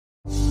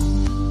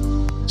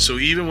So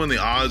even when the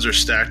odds are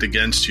stacked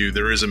against you,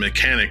 there is a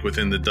mechanic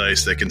within the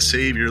dice that can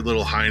save your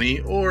little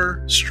hiney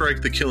or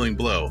strike the killing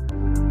blow.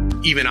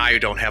 Even I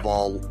don't have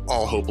all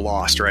hope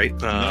lost, right?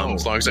 No,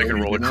 as long as I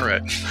can roll a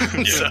crit.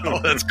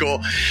 So that's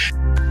cool.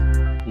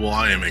 Well,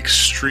 I am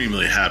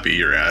extremely happy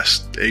you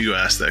asked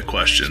that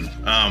question,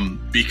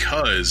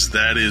 because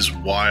that is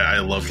why I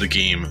love the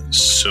game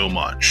so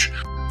much.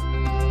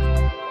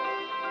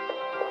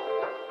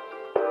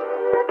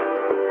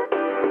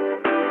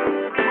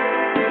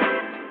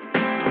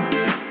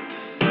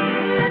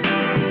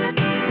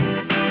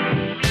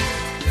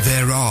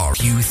 There are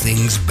few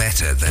things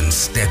better than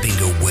stepping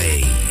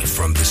away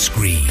from the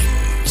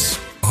screens,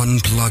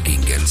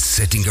 unplugging and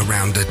sitting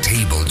around a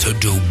table to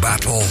do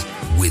battle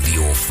with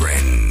your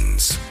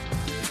friends.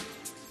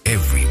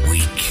 Every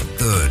week,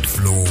 Third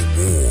Floor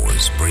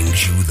Wars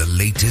brings you the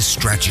latest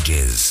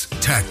strategies,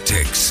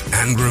 tactics,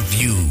 and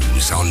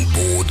reviews on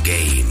board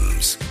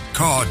games,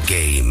 card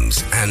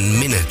games, and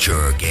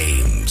miniature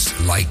games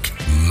like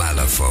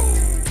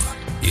Malifaux.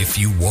 If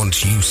you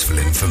want useful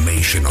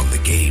information on the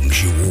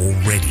games you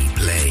already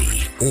play,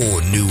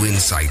 or new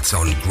insights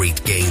on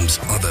great games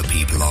other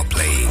people are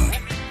playing,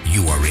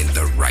 you are in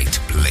the right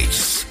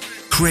place.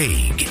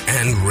 Craig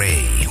and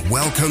Ray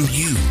welcome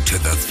you to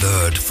the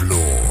Third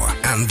Floor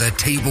and the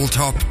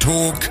Tabletop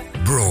Talk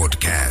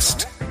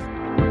broadcast.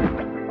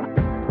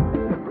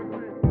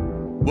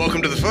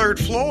 Welcome to the Third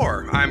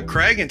Floor. I'm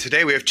Craig, and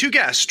today we have two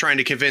guests trying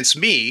to convince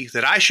me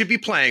that I should be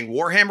playing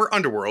Warhammer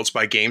Underworlds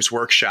by Games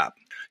Workshop.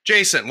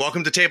 Jason,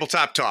 welcome to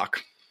Tabletop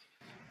Talk.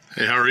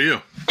 Hey, how are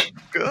you?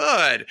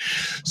 Good.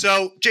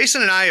 So,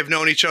 Jason and I have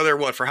known each other,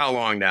 for how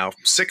long now?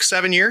 6,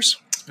 7 years?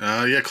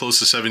 Yeah, close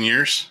to 7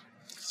 years.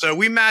 So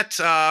we met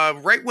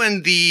right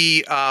when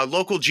the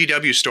local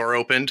GW store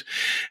opened,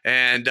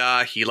 and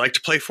he liked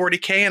to play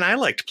 40K, and I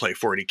liked to play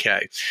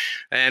 40K.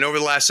 And over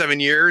the last 7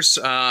 years,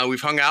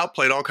 we've hung out,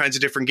 played all kinds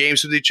of different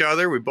games with each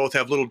other. We both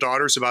have little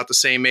daughters about the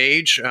same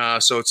age,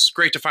 so it's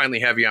great to finally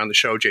have you on the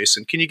show,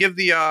 Jason. Can you give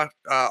the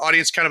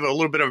audience kind of a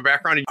little bit of a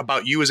background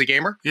about you as a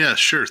gamer? Yeah,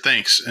 sure.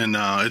 Thanks. And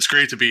it's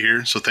great to be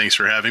here, so thanks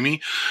for having me.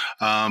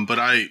 But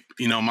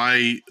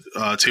my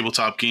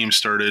tabletop game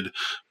started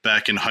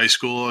back in high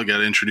school. I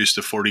got introduced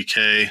to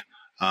 40K.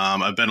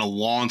 I've been a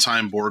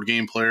long-time board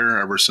game player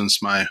ever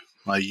since my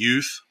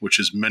youth, which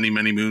is many,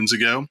 many moons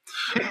ago.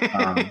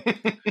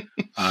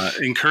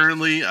 And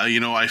currently,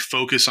 I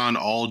focus on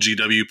all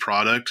GW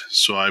product.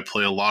 So I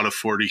play a lot of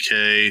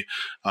 40K.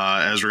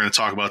 As we're going to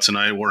talk about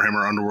tonight,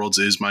 Warhammer Underworlds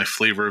is my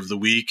flavor of the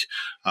week.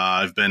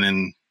 I've been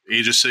in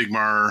Age of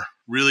Sigmar,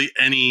 really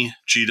any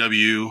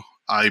GW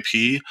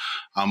IP.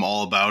 I'm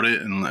all about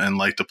it and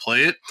like to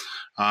play it.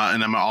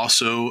 And I'm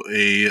also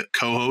a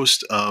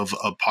co-host of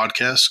a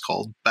podcast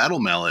called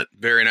Battle Mallet.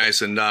 Very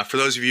nice. And for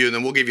those of you, and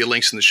then we'll give you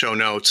links in the show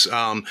notes,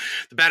 the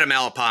Battle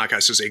Mallet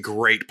podcast is a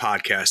great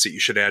podcast that you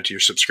should add to your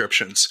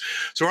subscriptions.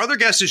 So our other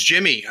guest is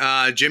Jimmy.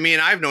 Jimmy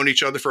and I have known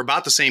each other for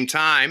about the same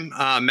time,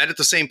 met at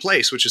the same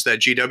place, which is that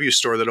GW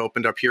store that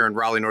opened up here in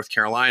Raleigh, North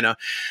Carolina.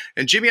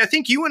 And Jimmy, I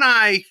think you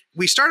and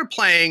we started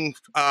playing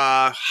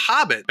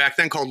Hobbit, back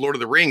then called Lord of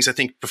the Rings, I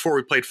think before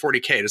we played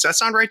 40K. Does that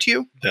sound right to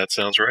you? That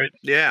sounds right.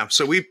 Yeah.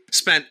 So we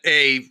spent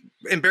a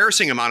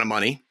embarrassing amount of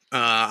money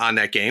on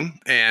that game.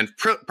 And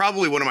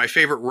probably one of my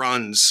favorite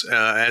runs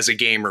as a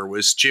gamer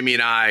was Jimmy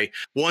and I,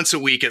 once a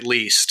week at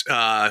least,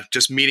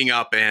 just meeting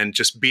up and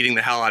just beating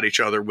the hell out of each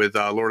other with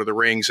Lord of the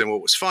Rings. And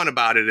what was fun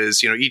about it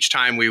is, each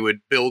time we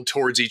would build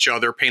towards each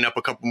other, paint up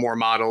a couple more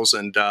models,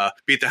 and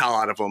beat the hell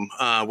out of them.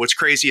 What's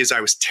crazy is I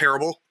was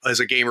terrible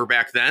as a gamer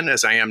back then,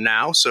 as I am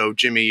now. So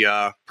Jimmy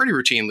pretty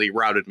routinely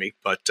routed me,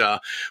 but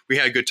we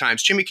had good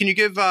times. Jimmy, can you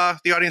give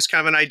the audience kind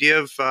of an idea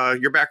of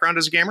your background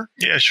as a gamer?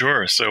 Yeah,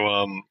 sure.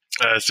 So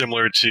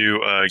similar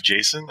to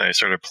Jason, I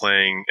started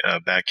playing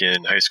back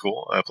in high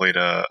school. I played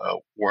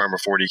Warhammer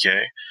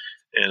 40K.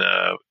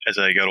 And as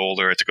I got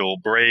older, I took a little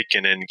break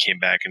and then came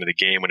back into the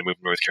game when I moved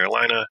to North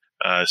Carolina.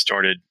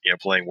 Started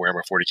playing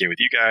Warhammer 40K with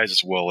you guys,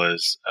 as well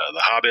as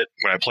The Hobbit.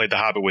 When I played The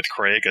Hobbit with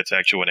Craig, that's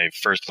actually when I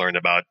first learned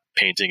about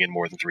painting in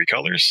more than 3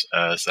 colors.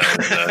 So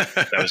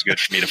that was good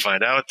for me to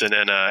find out. And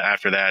then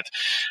after that,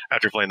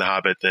 after playing The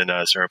Hobbit, then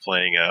started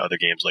playing other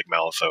games like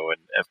Malifaux,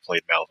 and have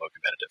played Malifaux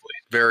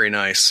competitively. Very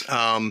nice.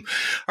 All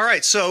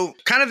right. So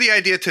kind of the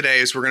idea today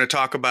is we're going to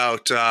talk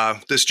about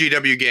this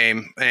GW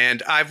game.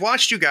 And I've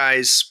watched you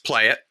guys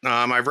play it.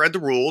 I've read the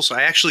rules.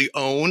 I actually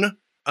own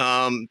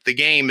the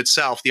game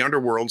itself, the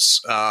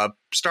Underworlds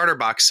starter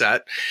box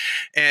set.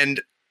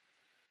 And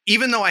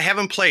even though I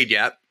haven't played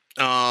yet,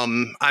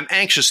 I'm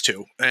anxious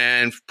to,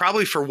 and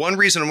probably for one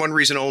reason and one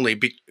reason only,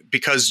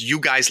 because you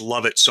guys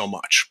love it so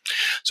much.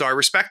 So I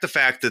respect the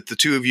fact that the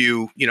two of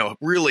you,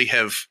 really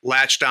have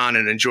latched on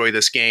and enjoy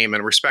this game,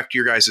 and respect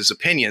your guys'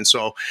 opinion.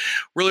 So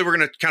really, we're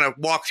going to kind of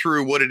walk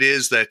through what it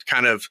is that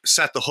kind of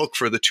set the hook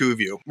for the two of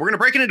you. We're going to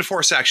break it into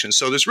 4 sections.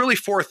 So there's really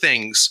 4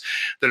 things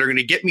that are going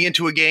to get me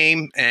into a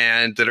game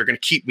and that are going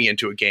to keep me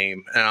into a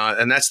game.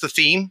 And that's the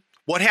theme.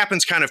 what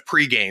happens kind of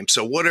pre-game.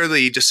 So what are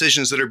the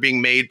decisions that are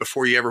being made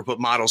before you ever put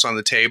models on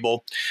the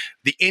table?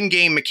 The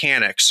in-game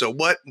mechanics. So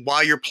what,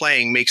 while you're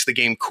playing, makes the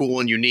game cool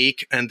and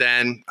unique. And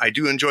then I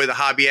do enjoy the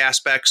hobby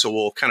aspect, so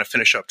we'll kind of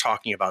finish up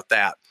talking about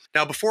that.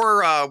 Now,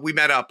 before we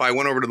met up, I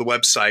went over to the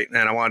website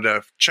and I wanted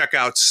to check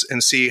out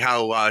and see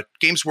how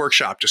Games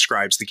Workshop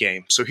describes the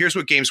game. So here's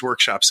what Games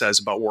Workshop says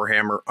about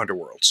Warhammer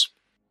Underworlds.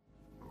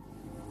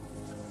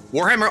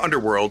 Warhammer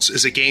Underworlds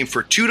is a game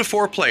for 2 to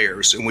 4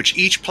 players in which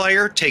each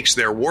player takes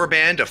their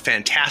warband of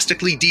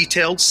fantastically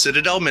detailed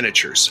Citadel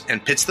miniatures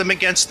and pits them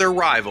against their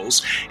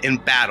rivals in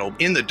battle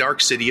in the dark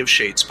city of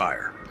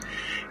Shadespire.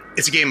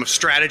 It's a game of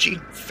strategy,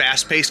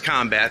 fast-paced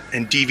combat,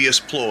 and devious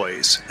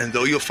ploys, and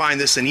though you'll find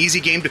this an easy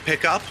game to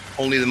pick up,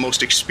 only the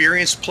most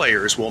experienced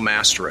players will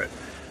master it.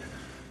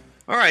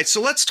 All right, so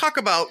let's talk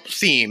about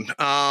theme.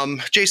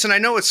 Jason, I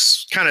know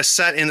it's kind of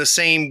set in the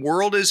same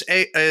world as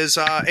Age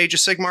of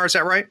Sigmar, is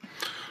that right?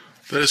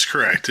 That is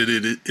correct. It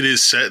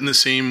is set in the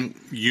same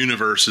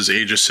universe as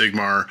Age of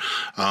Sigmar,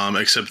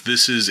 except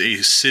this is a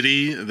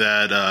city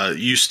that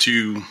used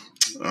to...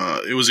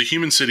 it was a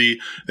human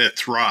city that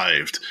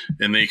thrived,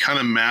 and they kind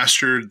of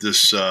mastered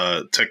this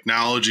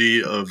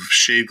technology of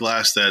shade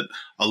glass that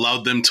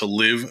allowed them to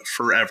live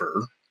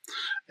forever.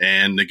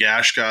 And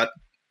Nagash got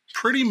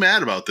pretty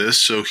mad about this,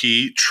 so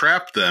he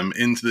trapped them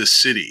into this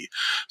city.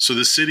 So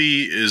the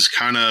city is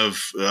kind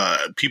of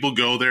people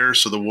go there,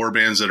 so the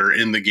warbands that are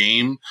in the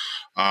game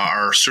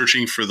are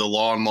searching for the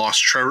long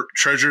lost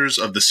treasures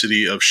of the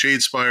city of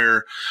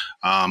Shadespire,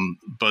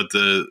 but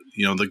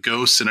the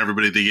ghosts and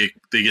everybody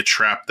they get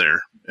trapped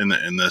there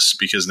in this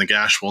because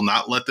Nagash will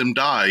not let them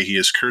die. He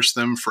has cursed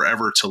them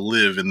forever to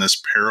live in this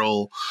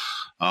peril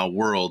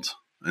world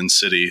and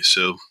city.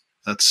 So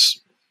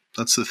that's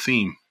the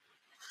theme.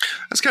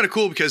 That's kind of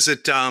cool because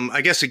it, I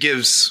guess it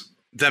gives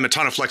them a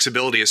ton of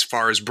flexibility as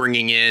far as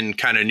bringing in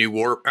kind of new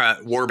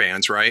war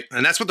bands, right?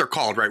 And that's what they're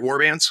called, right? War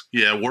bands?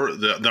 Yeah,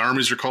 the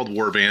armies are called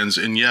war bands.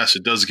 And yes,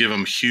 it does give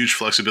them huge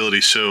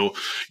flexibility. So,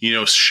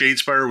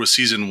 Shadespire was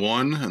season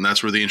 1, and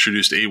that's where they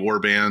introduced 8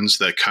 war bands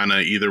that kind of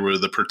either were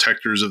the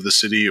protectors of the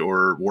city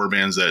or war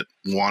bands that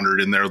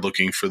wandered in there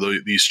looking for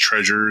these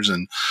treasures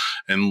and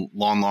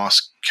long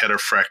lost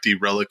Cataphracti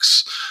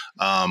relics.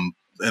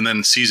 And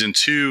then season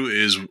 2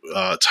 is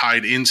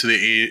tied into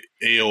the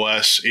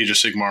AOS Age of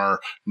Sigmar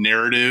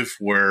narrative,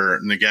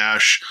 where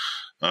Nagash,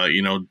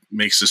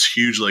 makes this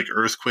huge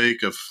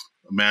earthquake of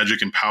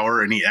magic and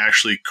power, and he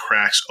actually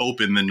cracks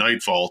open the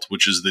Night Vault,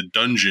 which is the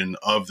dungeon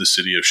of the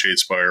city of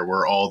Shadespire,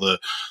 where all the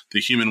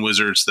human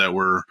wizards that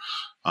were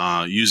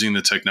using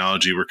the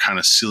technology were kind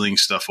of sealing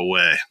stuff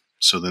away.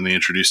 So then they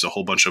introduced a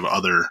whole bunch of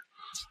other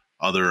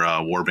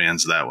war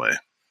bands that way.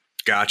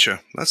 Gotcha.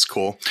 That's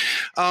cool.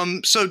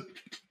 So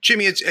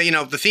Jimmy, it's,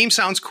 the theme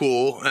sounds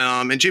cool.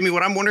 And Jimmy,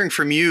 what I'm wondering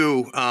from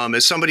you,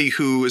 as somebody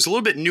who is a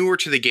little bit newer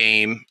to the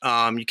game,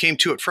 you came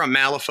to it from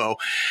Malifaux.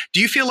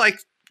 Do you feel like,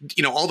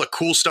 all the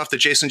cool stuff that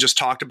Jason just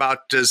talked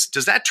about, does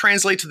that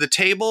translate to the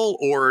table,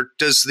 or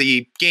does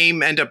the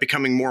game end up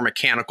becoming more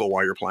mechanical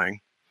while you're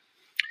playing?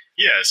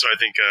 Yeah. So I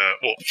think,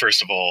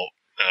 first of all,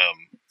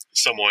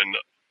 someone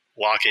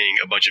locking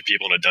a bunch of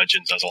people in a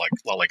dungeon sounds a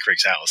lot like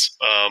Craig's house.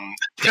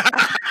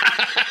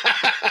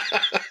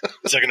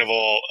 Second of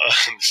all,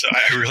 so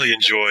I really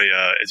enjoy,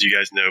 as you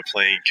guys know,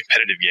 playing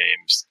competitive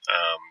games.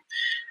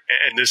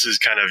 And this is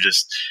kind of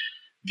just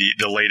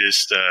the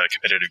latest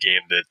competitive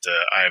game that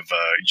I've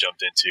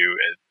jumped into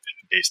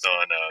based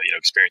on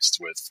experiences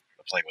with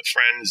playing with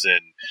friends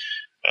and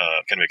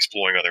kind of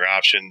exploring other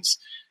options.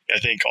 I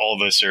think all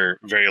of us are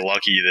very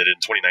lucky that in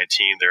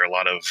 2019 there are a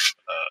lot of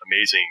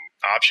amazing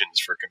options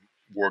for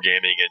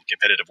wargaming and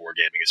competitive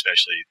wargaming,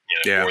 especially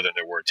more than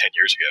there were 10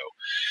 years ago.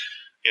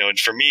 And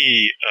for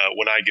me,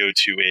 when I go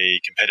to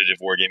a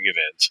competitive wargaming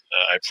event,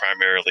 I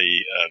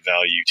primarily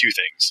value 2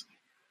 things: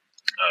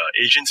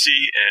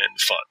 agency and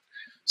fun.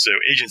 So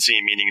agency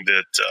meaning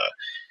that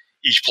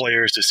each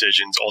player's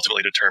decisions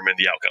ultimately determine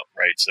the outcome,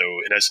 right? So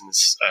in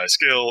essence,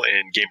 skill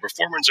and game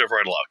performance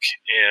override luck.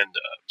 And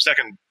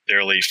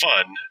secondarily,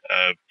 fun,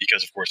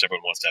 because of course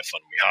everyone wants to have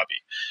fun when we hobby.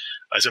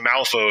 So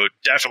Malifaux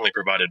definitely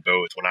provided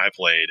both when I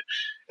played,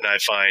 and I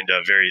find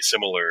very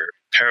similar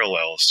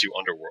parallels to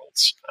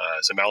Underworlds.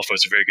 So Malifaux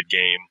is a very good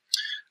game,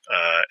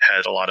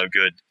 had a lot of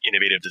good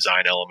innovative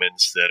design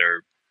elements that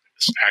are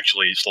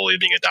actually slowly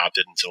being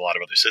adopted into a lot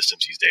of other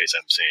systems these days,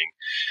 I'm seeing.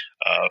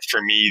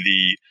 For me,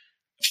 the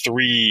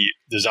 3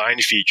 design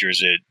features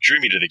that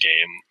drew me to the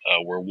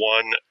game were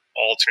 1,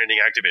 alternating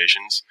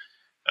activations,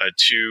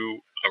 2,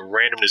 a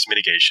randomness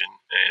mitigation,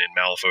 and in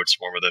Malifaux it's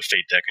more with a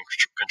fate deck and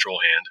control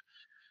hand,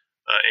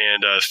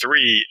 and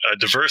 3,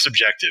 diverse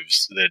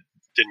objectives that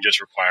didn't just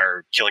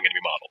require killing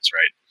enemy models,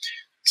 right?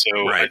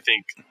 So I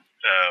think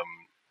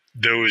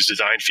those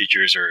design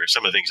features are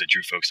some of the things that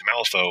drew folks to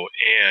Malifaux,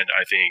 and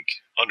I think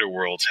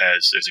Underworlds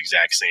has those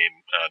exact same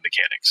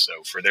mechanics.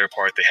 So for their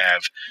part, they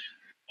have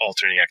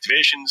alternating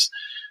activations.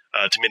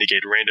 to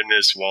mitigate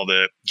randomness. While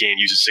the game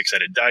uses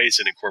 6-sided dice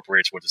and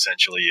incorporates what's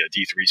essentially a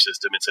D3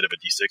 system instead of a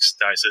D6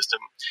 die system.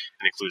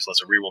 It includes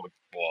lots of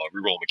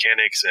reroll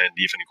mechanics and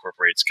even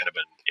incorporates kind of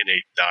an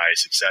innate die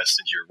success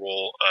into your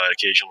roll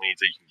occasionally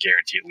that you can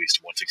guarantee at least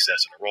one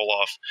success in a roll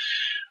off.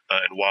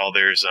 And while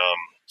there's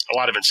a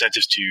lot of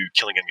incentives to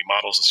killing enemy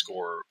models to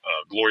score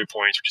glory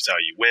points, which is how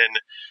you win,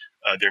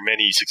 there are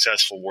many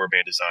successful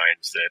warband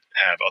designs that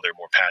have other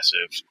more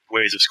passive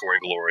ways of scoring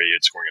glory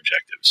and scoring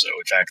objectives. So,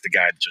 in fact, the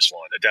guy that just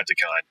won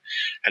Adepticon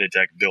had a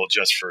deck built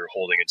just for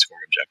holding and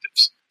scoring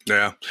objectives.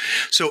 Yeah.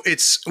 So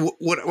it's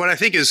what I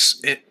think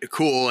is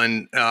cool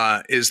and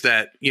is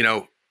that,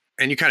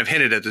 and you kind of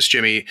hinted at this,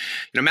 Jimmy,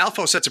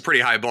 Malifaux sets a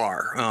pretty high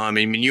bar. I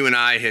mean, you and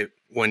I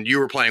when you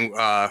were playing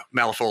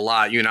Malifaux a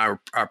lot, you and I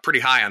are pretty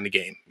high on the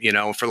game,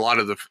 for a lot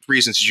of the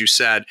reasons as you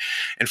said.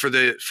 And for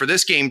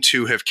this game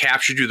to have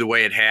captured you the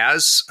way it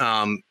has,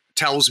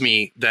 tells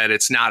me that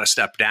it's not a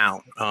step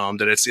down,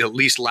 that it's at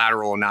least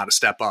lateral and not a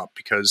step up,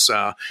 because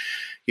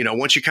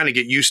once you kind of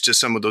get used to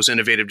some of those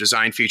innovative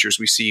design features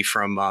we see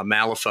from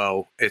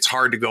Malifaux, it's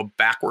hard to go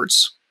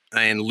backwards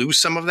and lose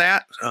some of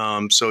that.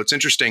 So it's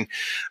interesting.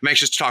 I'm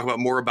anxious to talk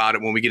more about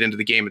it when we get into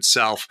the game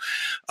itself.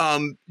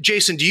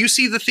 Jason, do you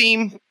see the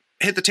theme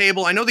hit the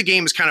table? I know the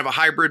game is kind of a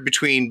hybrid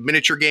between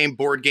miniature game,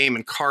 board game,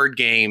 and card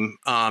game.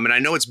 And I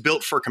know it's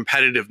built for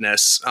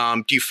competitiveness.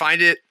 Do you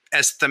find it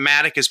as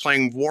thematic as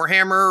playing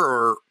Warhammer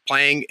or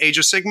playing Age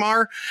of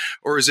Sigmar?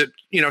 Or is it,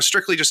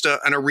 strictly just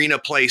an arena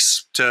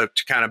place to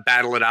kind of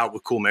battle it out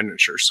with cool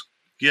miniatures?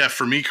 Yeah,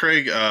 for me,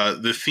 Craig,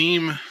 the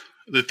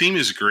theme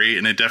is great,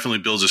 and it definitely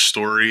builds a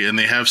story, and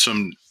they have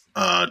some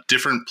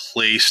different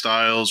play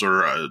styles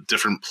or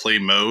different play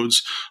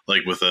modes,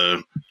 like with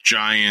a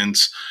giant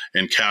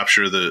and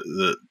capture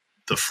the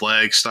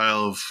flag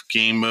style of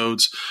game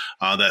modes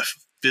that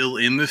fill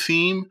in the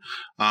theme.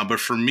 But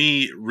for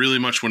me, really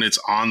much when it's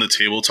on the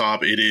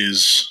tabletop, it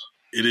is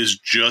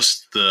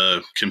just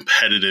the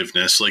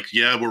competitiveness. Like,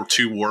 yeah, we're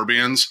two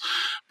warbands,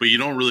 but you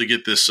don't really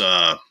get this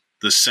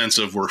the sense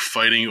of we're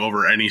fighting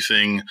over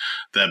anything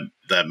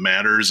that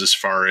matters as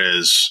far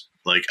as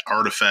like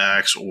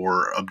artifacts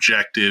or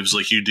objectives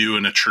like you do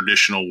in a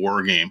traditional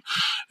war game.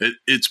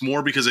 It's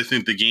more because I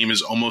think the game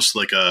is almost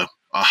like a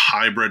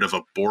hybrid of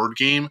a board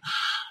game.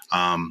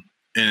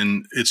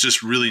 And it's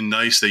just really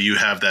nice that you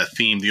have that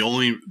theme.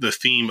 The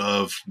theme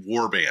of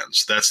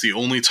warbands. That's the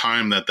only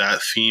time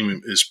that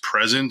theme is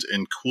present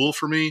and cool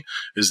for me,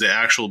 is the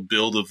actual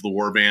build of the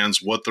warbands,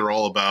 what they're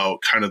all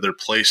about, kind of their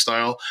play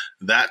style.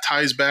 That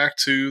ties back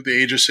to the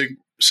Age of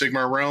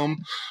Sigmar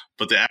realm,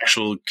 but the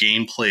actual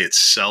gameplay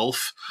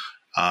itself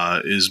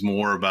is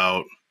more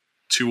about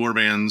two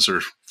warbands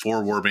or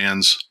four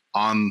warbands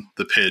on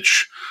the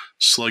pitch,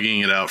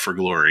 slugging it out for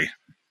glory.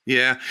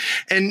 Yeah.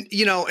 And,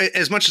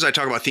 as much as I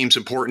talk about themes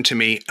important to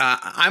me,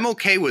 I'm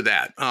okay with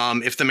that.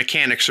 If the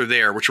mechanics are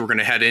there, which we're going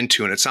to head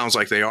into, and it sounds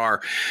like they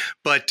are.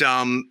 But, to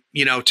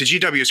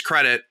GW's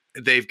credit,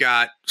 they've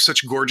got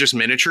such gorgeous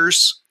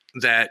miniatures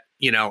that,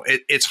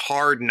 it's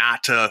hard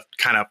not to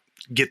kind of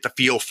get the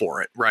feel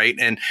for it. Right.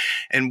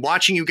 And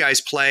watching you guys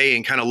play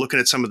and kind of looking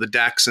at some of the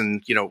decks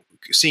and,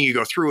 seeing you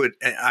go through it,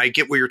 I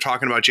get what you're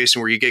talking about,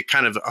 Jason, where you get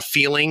kind of a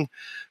feeling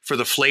for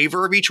the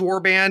flavor of each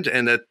warband,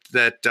 and that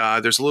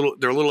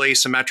they're a little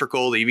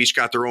asymmetrical. They've each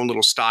got their own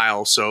little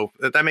style. So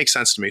that makes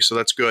sense to me. So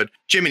that's good.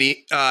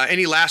 Jiminy,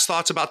 any last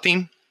thoughts about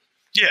theme?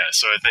 Yeah.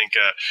 So I think,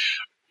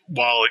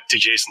 while to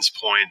Jason's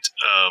point,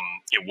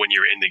 when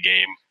you're in the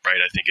game,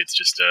 right, I think it's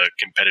just a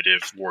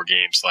competitive war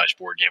game /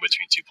 board game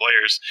between two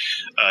players.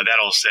 That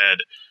all said,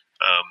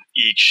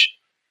 each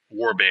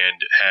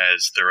warband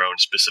has their own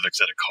specific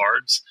set of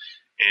cards,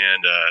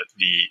 and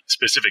the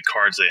specific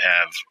cards they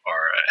have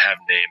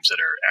names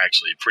that are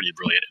actually pretty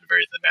brilliant and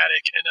very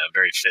thematic and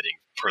very fitting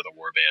per the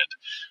warband.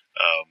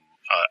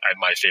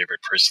 My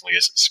favorite personally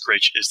is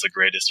Scritch is the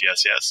greatest,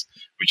 yes,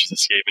 which is a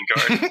Skaven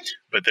card.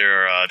 But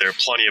there are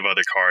plenty of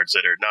other cards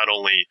that are not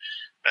only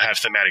have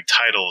thematic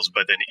titles,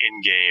 but then in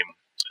game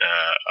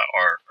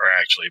are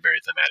actually very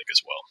thematic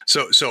as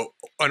well. So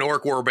an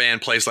orc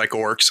warband plays like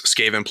orcs,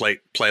 Skaven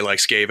play like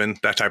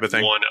Skaven, that type of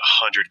thing? 100%.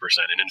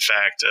 And in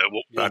fact,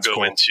 we'll go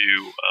cool.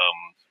 into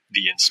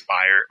the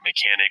Inspire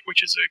mechanic,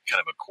 which is a kind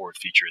of a core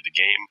feature of the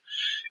game.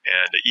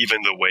 And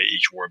even the way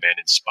each warband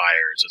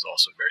inspires is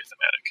also very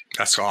thematic.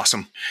 That's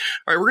awesome.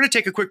 All right, we're going to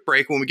take a quick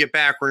break. When we get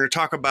back, we're going to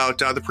talk about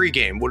the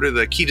pregame. What are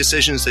the key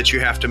decisions that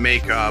you have to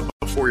make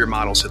before your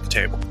models hit the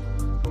table?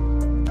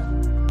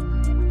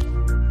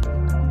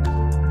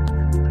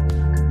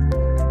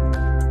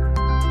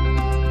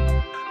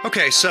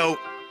 Okay, so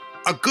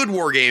a good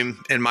war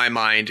game in my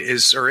mind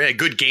or a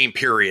good game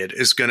period,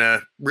 is going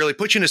to really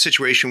put you in a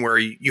situation where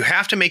you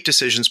have to make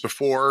decisions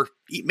before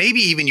maybe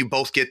even you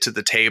both get to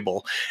the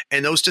table,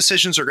 and those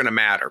decisions are going to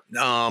matter.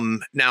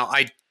 Now,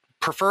 I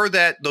prefer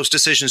that those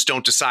decisions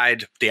don't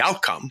decide the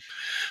outcome,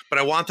 but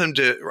I want them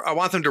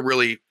to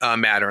really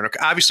matter. And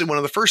obviously, one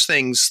of the first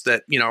things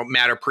that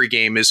matter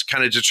pregame is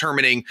kind of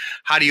determining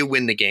how do you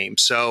win the game.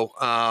 So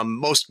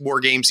most war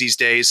games these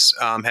days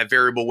have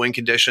variable win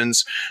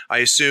conditions. I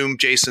assume,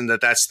 Jason,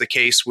 that's the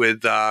case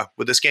with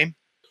this game.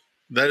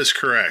 That is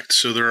correct.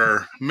 So there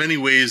are many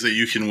ways that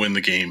you can win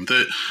the game.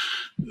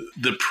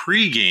 The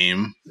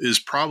pregame is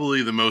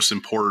probably the most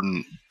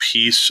important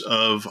piece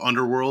of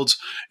Underworlds.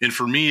 And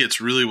for me,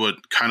 it's really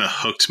what kind of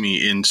hooked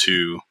me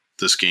into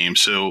this game.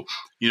 So,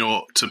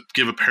 to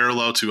give a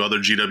parallel to other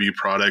GW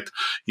product,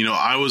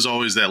 I was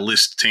always that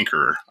list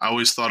tinkerer. I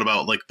always thought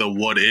about like the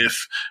what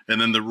if, and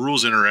then the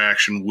rules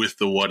interaction with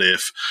the what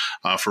if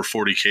for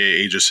 40K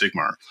Age of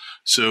Sigmar.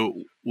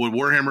 So what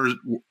Warhammer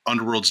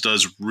Underworlds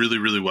does really,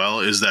 really well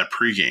is that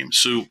pregame.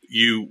 So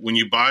when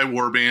you buy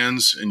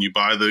warbands and you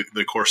buy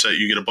the core set,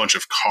 you get a bunch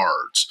of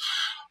cards.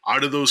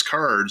 Out of those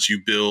cards,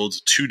 you build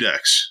 2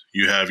 decks.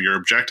 You have your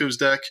objectives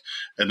deck,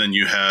 and then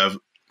you have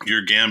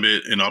your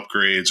Gambit and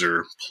upgrades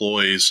or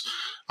ploys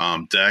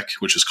deck,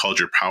 which is called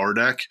your power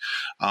deck.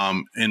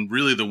 And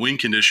really the win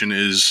condition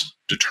is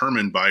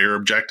determined by your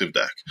objective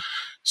deck.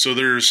 So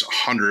there's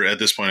at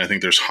this point, I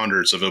think there's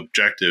hundreds of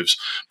objectives,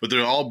 but they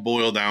all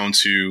boil down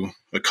to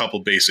a couple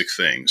basic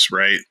things,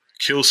 right?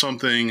 Kill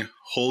something,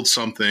 hold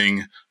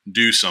something,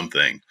 do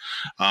something.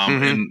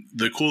 And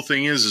the cool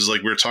thing is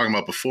like we were talking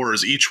about before,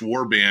 is each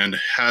warband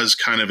has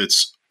kind of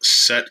its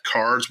set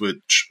cards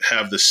which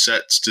have the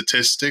set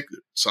statistics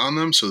on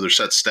them, so they're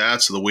set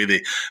stats, so the way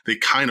they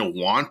kind of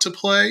want to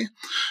play,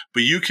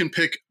 but you can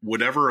pick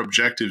whatever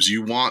objectives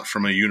you want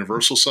from a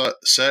universal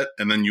set,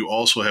 and then you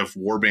also have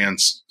warband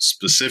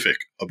specific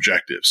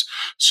objectives.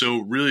 So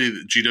really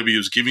GW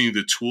is giving you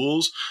the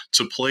tools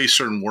to play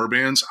certain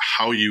warbands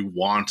how you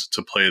want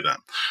to play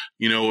them.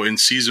 In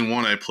season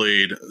 1 I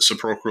played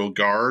Sepulchral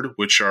Guard,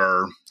 which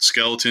are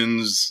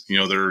skeletons.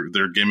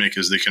 Their gimmick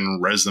is they can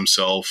res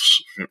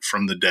themselves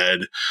from the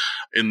dead.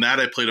 In that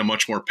I played a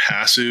much more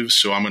passive,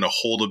 so I'm going to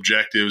hold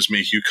objectives,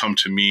 make you come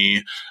to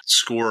me,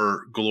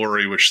 score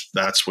glory, which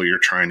that's what you're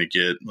trying to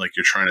get. Like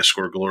you're trying to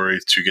score glory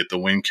to get the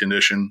win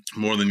condition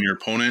more than your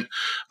opponent.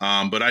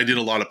 But I did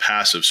a lot of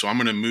passive, so I'm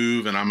going to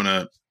move and I'm going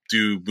to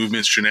do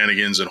movements,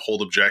 shenanigans, and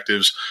hold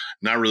objectives,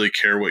 not really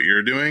care what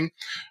you're doing.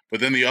 But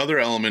then the other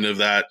element of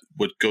that,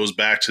 what goes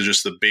back to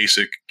just the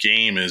basic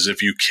game, is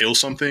if you kill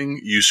something,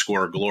 you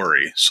score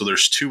glory. So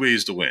there's 2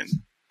 ways to win.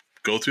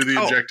 Go through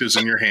the objectives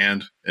in your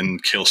hand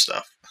and kill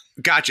stuff.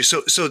 Gotcha.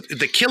 So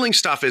the killing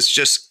stuff is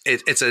just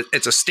it's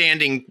a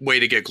standing way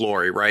to get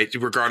glory, right?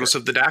 Regardless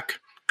of the deck.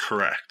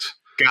 Correct.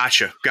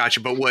 Gotcha.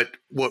 But what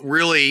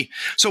really?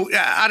 So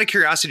out of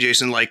curiosity,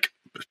 Jason, like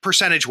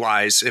percentage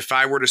wise, if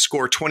I were to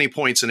score 20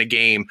 points in a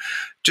game,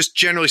 just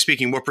generally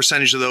speaking, what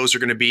percentage of those are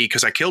going to be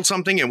because I killed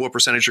something, and what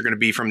percentage are going to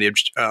be from the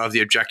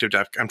objective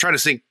deck? I'm trying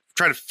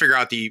to figure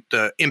out the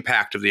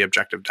impact of the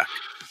objective deck.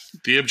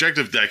 The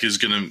objective deck is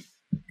going to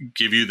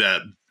give you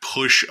that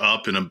push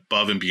up and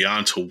above and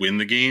beyond to win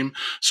the game.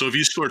 So if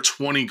you score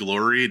 20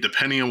 glory,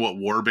 depending on what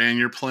warband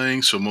you're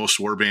playing, so most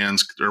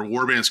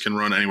warbands can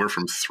run anywhere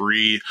from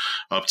 3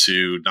 up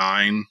to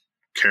 9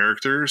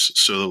 characters.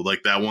 So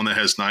like that one that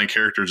has 9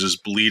 characters is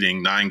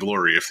bleeding 9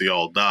 glory if they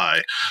all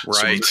die.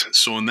 Right.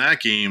 So in that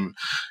game,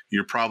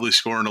 you're probably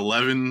scoring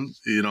 11,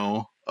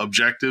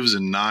 objectives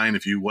and 9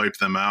 if you wipe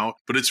them out.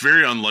 But it's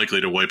very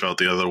unlikely to wipe out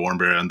the other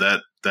warband.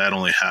 That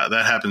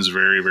happens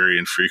very, very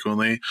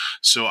infrequently.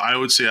 So I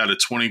would say out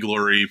of 20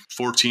 glory,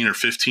 14 or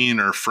 15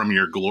 are from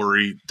your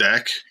glory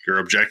deck, your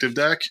objective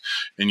deck,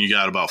 and you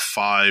got about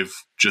 5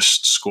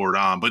 just scored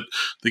on. But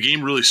the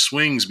game really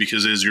swings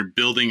because as you're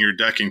building your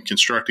deck and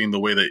constructing the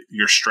way that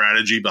your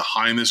strategy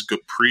behind this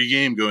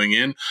pre-game going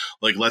in,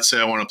 like let's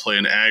say I want to play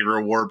an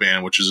aggro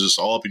warband, which is just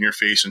all up in your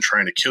face and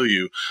trying to kill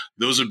you,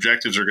 those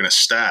objectives are going to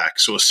stack.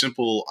 So a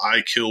simple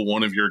I kill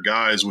one of your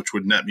guys, which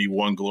would net me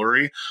 1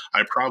 glory,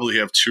 I probably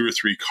have 2 or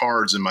 3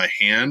 cards in my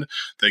hand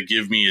that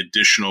give me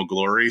additional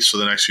glory. So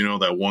the next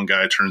that one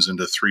guy turns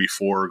into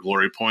 3-4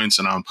 glory points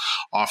and I'm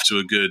off to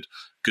a good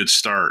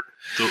start.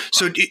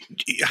 So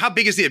how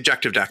big is the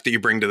objective deck that you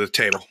bring to the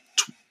table?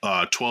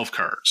 12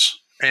 cards.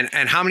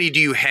 And how many do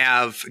you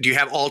have? Do you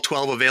have all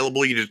 12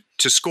 available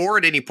to score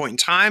at any point in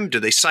time? Do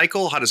they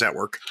cycle? How does that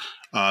work?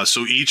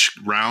 So each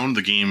round,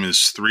 the game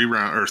is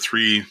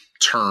 3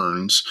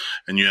 turns,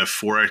 and you have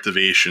 4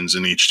 activations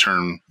in each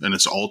turn, and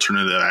it's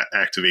alternate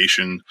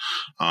activation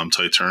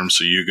type terms.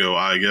 So you go,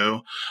 I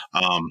go.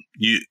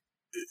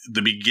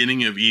 The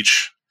beginning of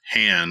each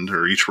hand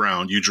or each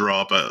round, you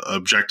draw up an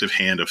objective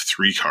hand of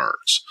 3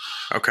 cards.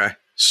 Okay.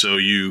 So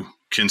you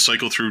can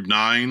cycle through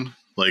 9.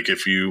 Like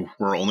if you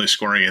were only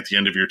scoring at the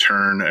end of your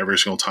turn every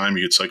single time,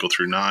 you could cycle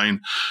through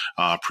 9.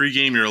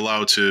 Pre-game, you're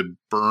allowed to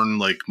burn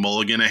like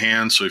mulligan a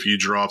hand. So if you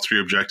draw up 3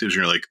 objectives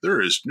and you're like,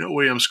 there is no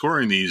way I'm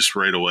scoring these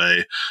right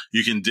away,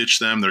 you can ditch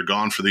them. They're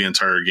gone for the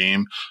entire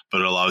game, but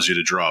it allows you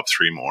to draw up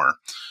 3 more.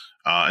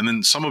 And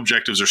then some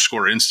objectives are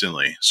scored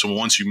instantly. So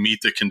once you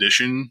meet the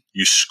condition,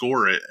 you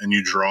score it and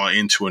you draw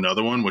into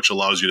another one, which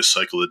allows you to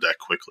cycle the deck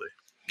quickly.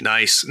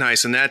 Nice.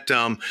 And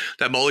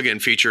that mulligan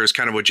feature is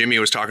kind of what Jimmy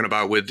was talking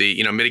about with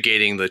the,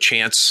 mitigating the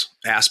chance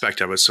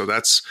aspect of it. So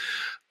that's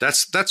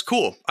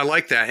cool. I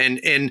like that.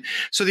 And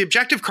so the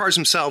objective cards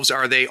themselves,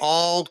 are they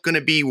all going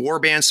to be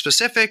warband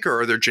specific,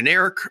 or are there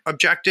generic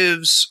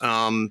objectives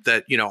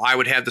that, I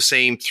would have the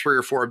same 3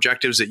 or 4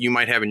 objectives that you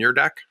might have in your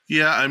deck?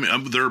 Yeah, I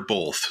mean, they're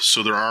both.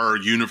 So there are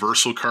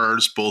universal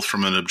cards, both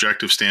from an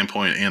objective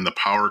standpoint and the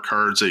power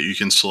cards that you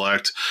can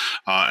select.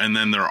 And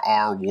then there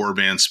are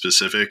warband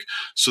specific.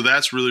 So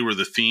that's really where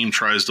the theme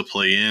tries to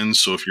play in.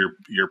 So if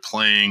you're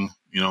playing,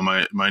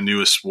 my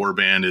newest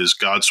warband is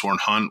Godsworn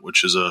Hunt,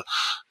 which is a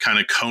kind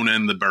of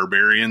Conan the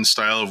Barbarian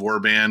style of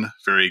warband,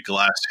 very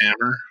glass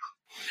hammer.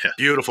 Yeah.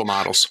 Beautiful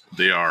models.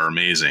 They are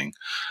amazing.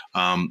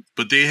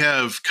 But they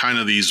have kind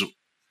of these,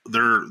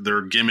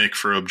 their gimmick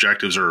for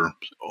objectives are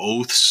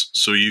oaths.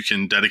 So you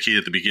can dedicate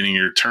at the beginning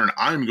of your turn,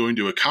 I'm going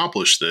to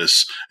accomplish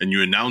this, and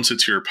you announce it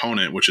to your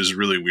opponent, which is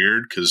really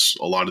weird because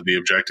a lot of the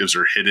objectives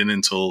are hidden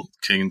until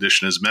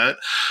condition is met.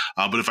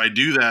 But if I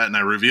do that and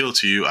I reveal it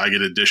to you, I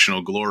get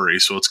additional glory.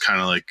 So it's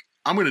kind of like,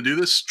 I'm going to do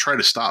this, try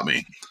to stop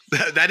me.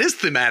 That is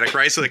thematic,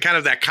 right? So the kind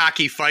of that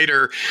cocky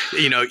fighter,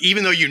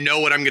 even though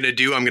what I'm going to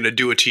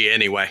do it to you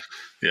anyway.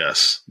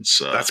 Yes,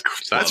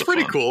 that's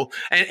pretty cool,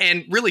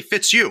 and really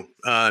fits you,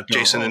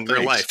 Jason, in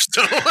real life.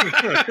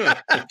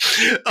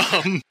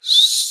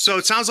 So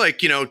it sounds like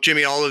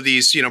Jimmy, all of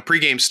these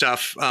pregame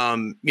stuff,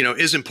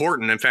 is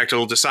important. In fact,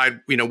 it'll decide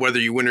whether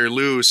you win or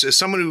lose. As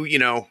someone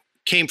who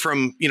came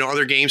from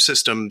other game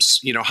systems,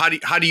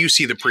 how do you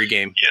see the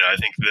pregame? I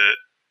think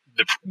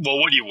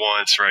what you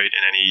want, right,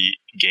 in any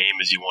game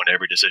is you want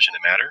every decision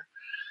to matter.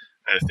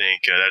 I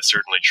think that's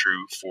certainly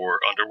true for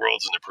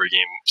Underworlds in the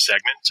pregame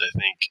segment. I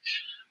think,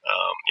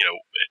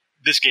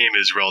 this game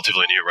is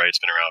relatively new, right?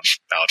 It's been around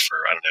out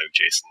for, I don't know,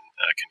 Jason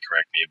can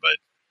correct me, but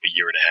a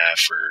year and a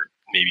half or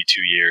maybe 2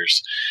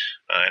 years.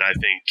 And I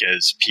think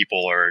as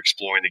people are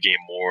exploring the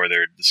game more,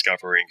 they're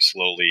discovering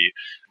slowly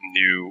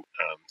new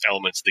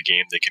elements of the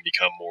game that can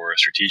become more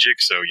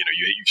strategic. So,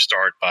 you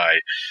start by,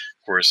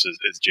 of course,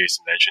 as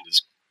Jason mentioned,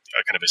 is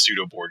a kind of a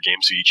pseudo board game.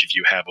 So each of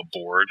you have a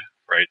board,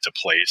 right, to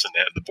place, and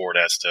the boards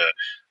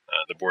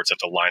have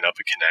to line up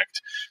and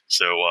connect.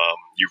 So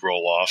you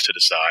roll off to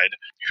decide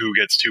who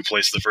gets to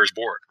place the first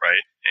board,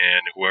 right?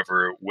 And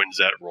whoever wins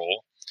that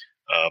roll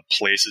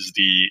places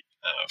the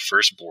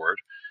first board,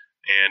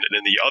 and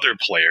then the other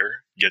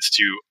player gets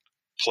to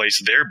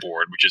place their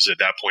board, which is at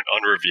that point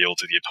unrevealed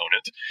to the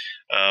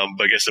opponent,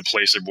 but gets to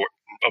place a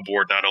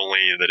board not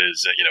only that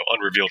is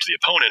unrevealed to the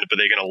opponent, but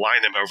they can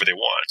align them however they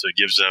want. So it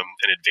gives them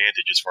an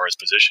advantage as far as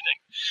positioning.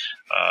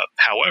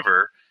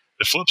 However,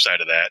 the flip side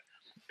of that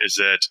is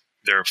that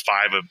there are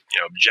 5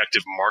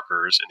 objective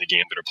markers in the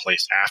game that are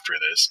placed after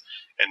this,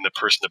 and the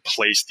person that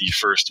placed the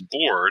first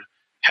board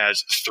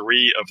has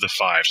 3 of the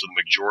 5, so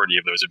the majority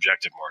of those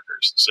objective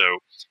markers. So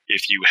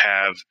if you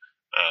have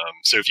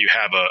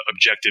a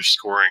objective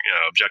scoring,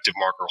 objective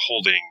marker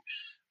holding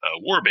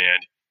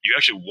warband, you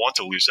actually want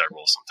to lose that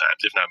roll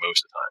sometimes, if not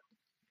most of the time.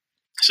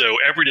 So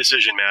every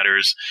decision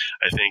matters,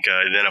 I think.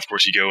 Then, of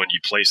course, you go and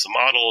you place the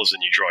models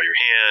and you draw your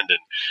hand.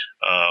 And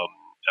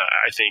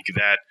I think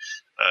that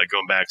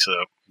going back to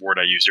the word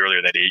I used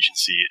earlier, that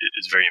agency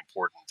is very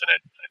important.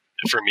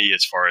 And for me,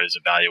 as far as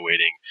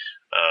evaluating,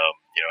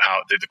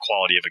 how the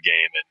quality of a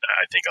game, and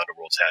I think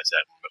Underworlds has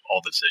that in all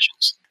the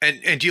decisions.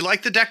 And do you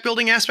like the deck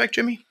building aspect,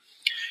 Jimmy?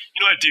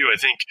 I do. I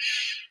think,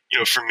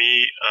 for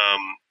me,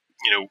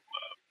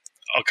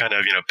 I'll kind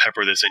of,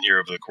 pepper this in here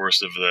over the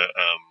course of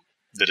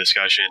the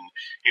discussion.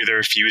 There are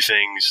a few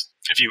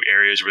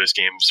areas where this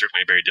game is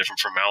certainly very different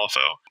from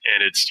Malifaux,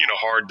 and it's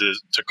hard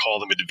to call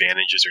them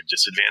advantages or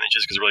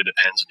disadvantages because it really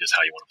depends on just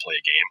how you want to play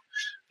a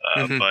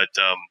game. But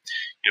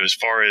as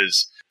far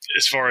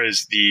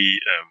as the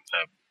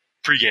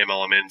pregame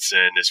elements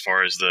and as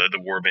far as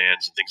the war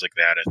bands and things like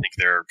that, I think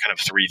there are kind of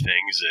 3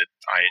 things that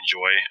I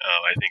enjoy.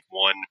 I think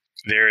one,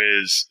 there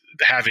is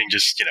having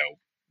just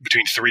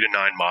between 3 to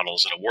 9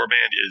 models in a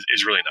warband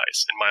is really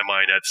nice. In my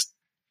mind,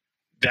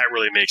 that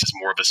really makes it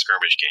more of a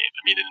skirmish game.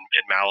 I mean,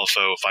 in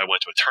Malifaux, if I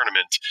went to a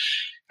tournament,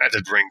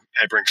 I'd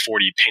bring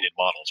 40 painted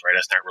models, right?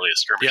 That's not really a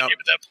skirmish game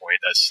at that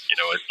point. That's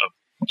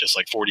just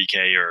like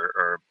 40K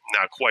or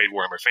not quite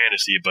Warhammer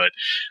Fantasy, but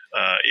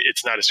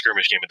it's not a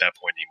skirmish game at that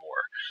point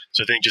anymore.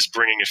 So I think just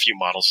bringing a few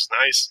models is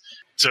nice.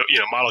 So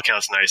model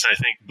count's nice, and I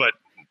think, but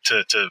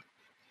to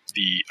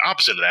the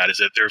opposite of that is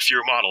that there are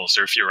fewer models,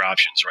 there are fewer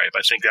options, right? But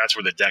I think that's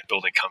where the deck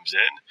building comes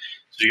in,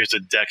 because the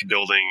deck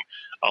building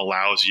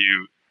allows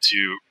you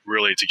to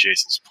really, to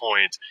Jason's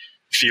point,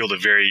 field a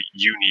very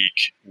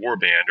unique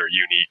warband or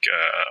unique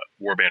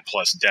warband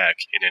plus deck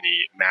in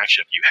any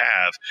matchup you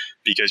have,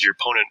 because your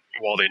opponent,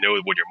 while they know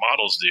what your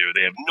models do,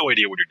 they have no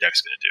idea what your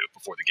deck's going to do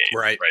before the game,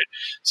 right?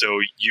 So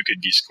you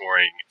could be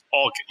scoring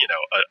all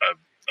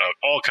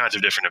kinds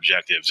of different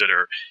objectives that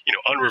are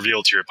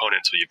unrevealed to your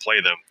opponent until you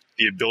play them.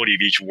 The ability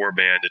of each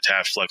warband to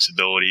have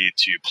flexibility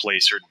to play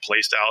certain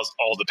play styles,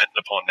 all dependent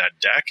upon that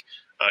deck,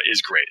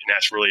 is great. And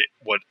that's really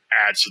what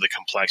adds to the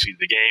complexity of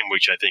the game,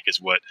 which I think is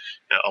what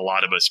a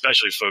lot of us,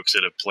 especially folks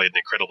that have played an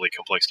incredibly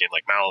complex game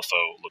like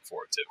Malifaux, look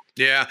forward to.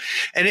 Yeah.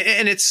 And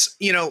it's,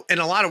 in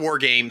a lot of war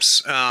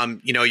games,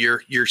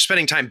 you're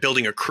spending time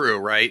building a crew,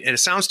 right? And it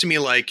sounds to me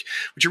like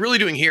what you're really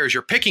doing here is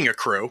you're picking a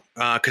crew,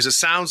 because it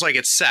sounds like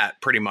it's set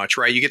pretty much,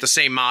 right? You get the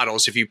same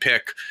models if you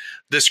pick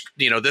this,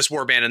 this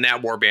warband and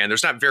that warband.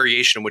 There's not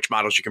variation in which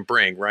models you can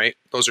bring, right?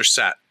 Those are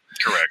set.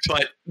 Correct.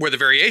 But where the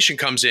variation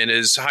comes in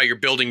is how you're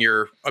building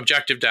your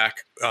objective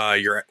deck,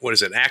 what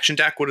is it, action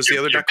deck? What is the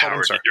other deck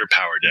called? Your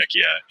power deck,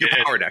 yeah. Your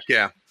power deck,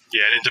 yeah.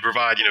 Yeah, and to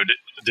provide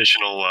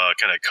additional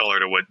kind of color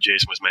to what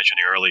Jason was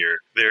mentioning earlier,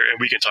 and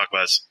we can talk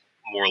about this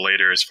more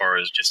later as far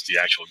as just the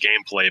actual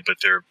gameplay, but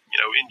there,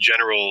 in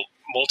general,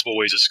 multiple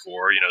ways to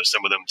score.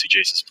 Some of them, to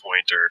Jason's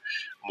point, are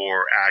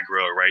more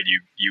aggro, right?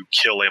 You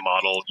kill a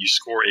model, you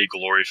score a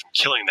glory from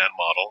killing that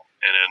model,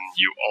 and then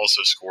you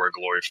also score a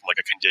glory from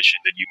like a condition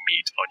that you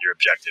meet on your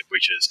objective,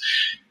 which is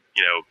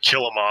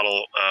kill a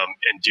model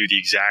and do the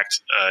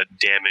exact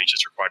damage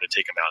that's required to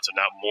take them out. So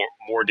not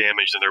more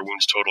damage than their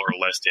wounds total or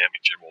less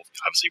damage. Well,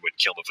 obviously wouldn't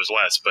kill them if it was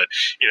less, but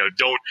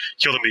don't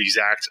kill them the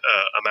exact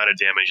amount of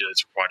damage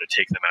that's required to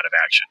take them out of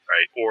action,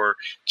 right? Or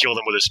kill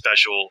them with a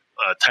special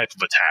type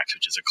of attack,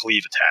 such as a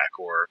cleave attack,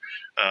 or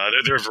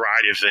there are a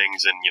variety of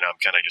things. And I'm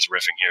kind of just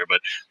riffing here,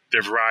 but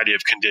there are a variety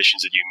of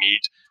conditions that you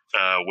meet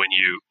when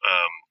you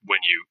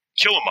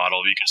kill a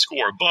model, you can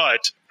score.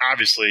 But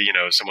obviously,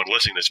 someone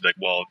listening to this would be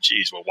like, well,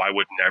 why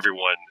wouldn't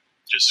everyone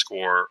just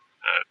score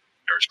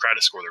or try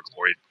to score their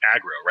glory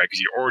aggro, right?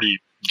 Because you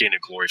already gain a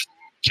glory from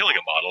killing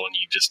a model and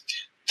you just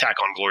tack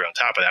on glory on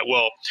top of that.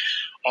 Well,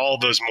 all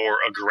those more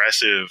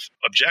aggressive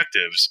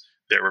objectives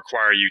that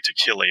require you to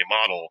kill a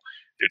model,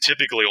 they're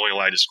typically only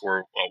allowed to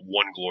score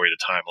one glory at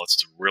a time, unless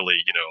it's a really,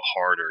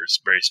 hard or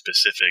very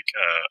specific,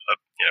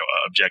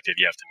 objective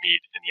you have to meet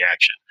in the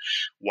action.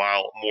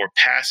 While more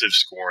passive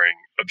scoring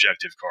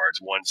objective cards,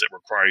 ones that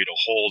require you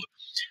to hold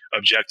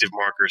objective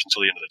markers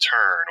until the end of the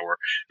turn, or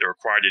they're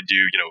required to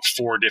do,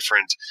 4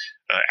 different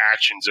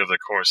actions over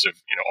the course of,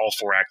 all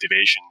 4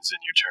 activations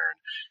in your turn,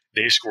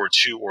 they score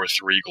 2 or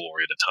 3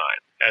 glory at a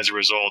time. As a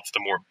result,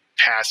 the more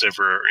passive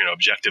or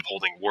objective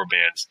holding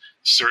warbands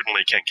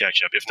certainly can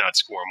catch up, if not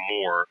score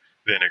more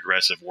than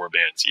aggressive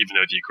warbands, even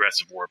though the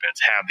aggressive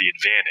warbands have the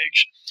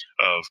advantage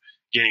of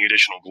gaining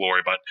additional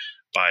glory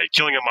by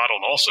killing a model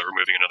and also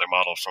removing another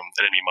model from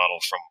an enemy model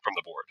from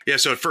the board. Yeah,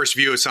 so at first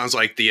view, it sounds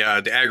like the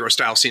aggro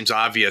style seems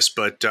obvious,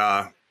 but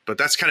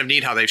that's kind of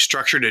neat how they've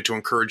structured it to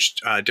encourage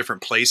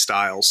different play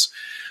styles.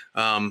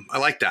 I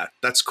like that.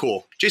 That's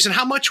cool. Jason,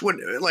 how much would,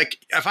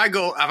 if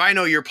I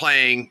know you're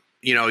playing,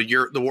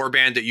 the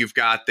warband that you've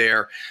got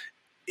there,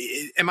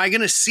 am I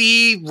going to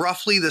see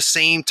roughly the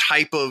same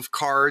type of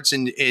cards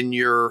in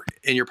your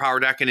power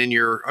deck and in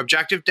your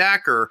objective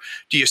deck, or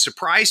do you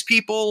surprise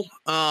people?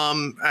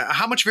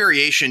 How much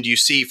variation do you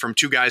see from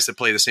 2 guys that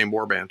play the same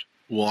warband?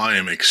 Well, I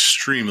am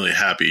extremely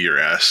happy you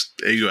asked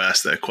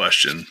that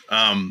question,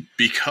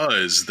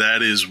 because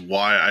that is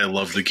why I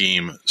love the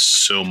game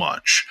so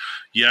much.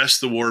 Yes,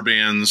 the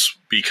warbands,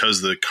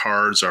 because the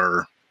cards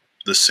are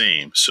the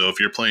same. So if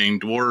you're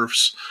playing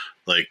dwarves,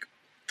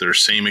 their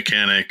same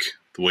mechanic,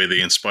 the way they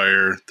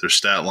inspire, their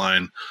stat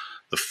line,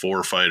 the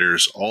 4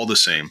 fighters, all the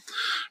same.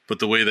 But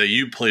the way that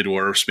you play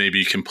dwarves may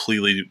be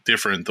completely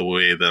different the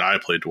way that I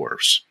play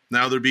dwarves.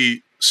 Now, there'd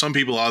be some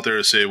people out there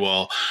that say,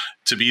 well,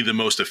 to be the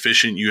most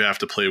efficient, you have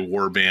to play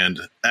warband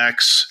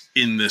X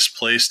in this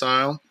play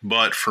style.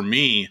 But for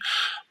me,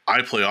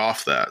 I play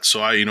off that. So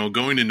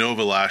going to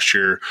Nova last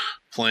year,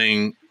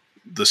 playing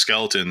the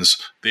skeletons,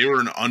 they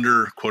were an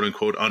quote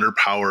unquote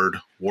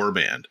underpowered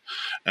warband,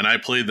 and I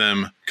played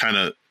them kind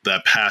of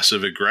that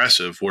passive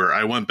aggressive, where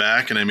I went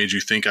back and I made you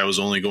think I was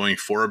only going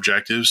 4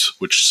 objectives,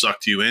 which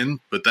sucked you in,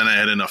 but then I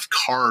had enough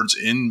cards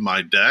in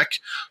my deck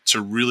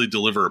to really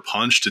deliver a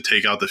punch to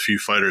take out the few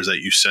fighters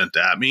that you sent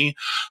at me,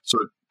 so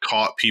it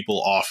caught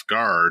people off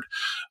guard.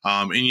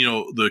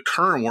 The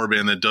current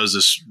warband that does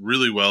this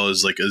really well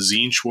is like a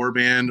Tzeentch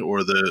warband,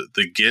 or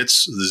the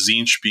Gits, the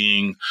Tzeentch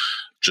being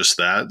just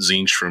that,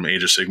 Tzeentch from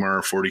Age of Sigmar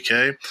or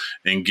 40K,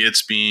 and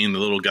Gits being the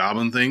little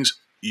goblin things.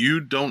 You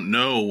don't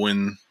know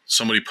when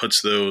somebody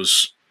puts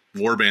those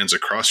warbands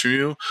across from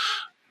you,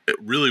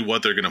 really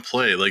what they're going to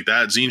play. Like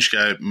that Tzeentch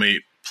guy may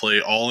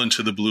play all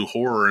into the blue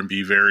horror and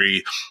be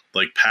very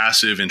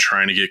passive and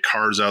trying to get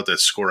cards out that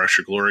score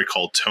extra glory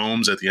called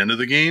tomes at the end of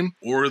the game,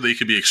 or they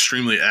could be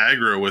extremely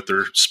aggro with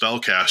their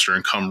spellcaster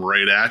and come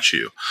right at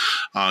you.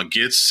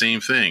 Gits,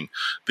 same thing.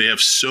 They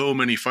have so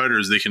many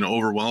fighters, they can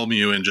overwhelm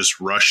you and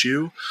just rush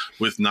you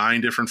with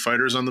 9 different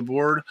fighters on the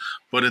board.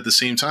 But at the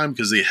same time,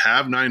 because they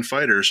have 9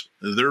 fighters,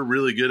 they're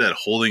really good at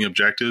holding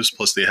objectives.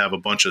 Plus they have a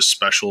bunch of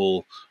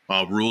special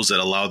rules that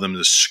allow them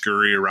to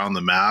scurry around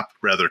the map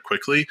rather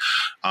quickly.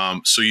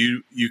 So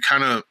you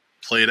kind of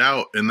play it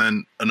out. And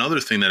then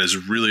another thing that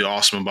is really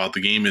awesome about the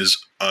game is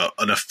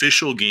an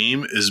official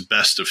game is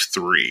best of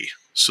 3.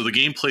 So the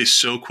game plays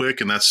so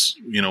quick, and that's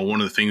one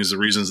of the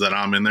reasons that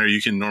I'm in there.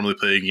 You can normally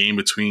play a game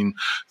between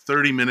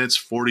 30 minutes,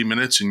 40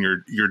 minutes, and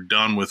you're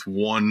done with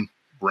one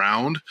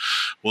round.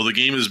 Well, the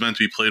game is meant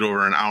to be played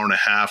over an hour and a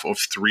half of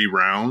 3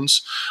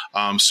 rounds.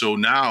 So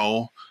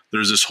now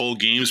there's this whole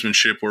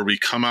gamesmanship where we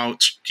come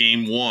out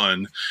game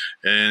 1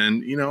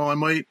 and, I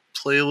might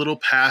play a little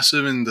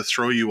passive and to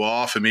throw you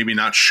off and maybe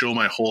not show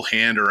my whole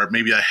hand, or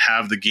maybe I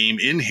have the game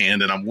in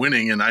hand and I'm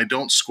winning and I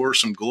don't score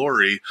some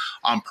glory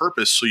on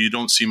purpose so you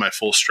don't see my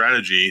full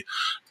strategy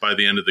by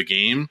the end of the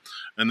game.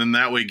 And then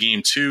that way,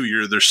 game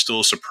 2, there's still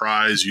a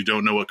surprise. You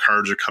don't know what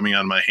cards are coming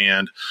out of my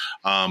hand.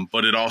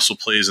 But it also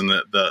plays in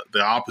the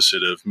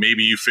opposite of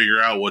maybe you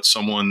figure out what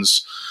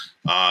someone's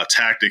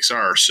tactics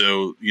are.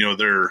 So,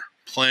 they're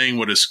playing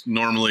what is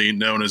normally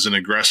known as an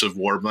aggressive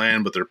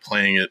warband, but they're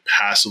playing it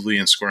passively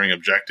and scoring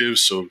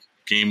objectives. So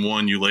game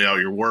 1, you lay out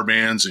your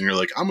warbands and you're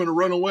like, I'm going to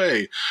run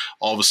away.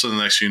 All of a sudden,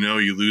 the next thing you know,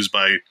 you lose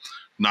by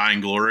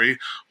 9 glory.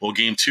 Well,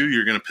 game 2,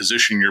 you're going to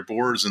position your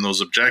boards and those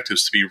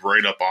objectives to be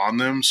right up on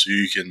them so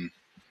you can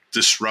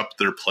disrupt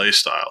their play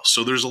style.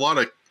 So there's a lot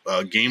of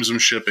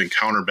gamesmanship and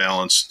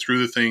counterbalance through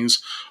the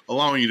things,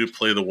 allowing you to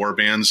play the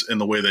warbands in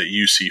the way that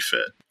you see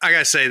fit. I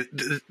gotta say,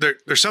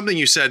 there's something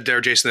you said there,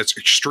 Jason, that's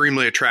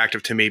extremely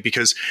attractive to me,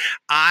 because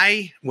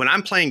when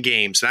I'm playing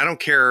games, and I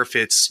don't care if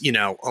it's,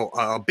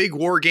 a big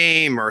war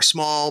game or a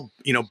small,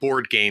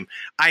 board game,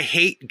 I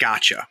hate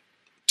gotcha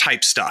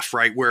type stuff,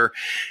 right? Where,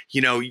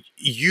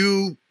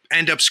 you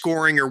end up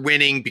scoring or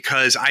winning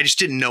because I just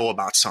didn't know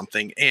about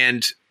something.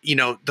 And,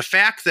 the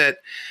fact that,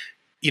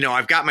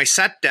 I've got my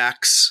set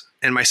decks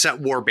and my set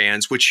war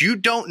bands, which you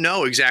don't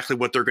know exactly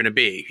what they're going to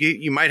be.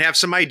 You might have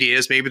some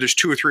ideas. Maybe there's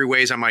 2 or 3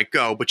 ways I might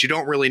go, but you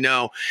don't really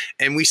know.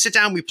 And we sit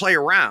down, we play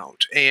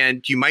around,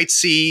 and you might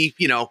see,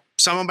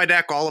 some of my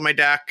deck, all of my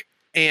deck.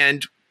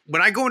 And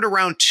when I go into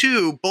round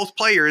 2, both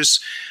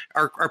players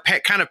are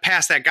kind of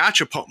past that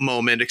gotcha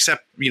moment,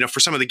 except, for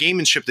some of the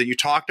gamemanship that you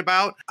talked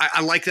about.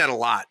 I like that a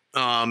lot.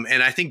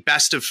 And I think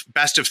best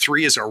of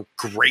 3 is a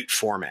great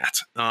format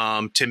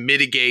to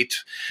mitigate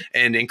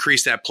and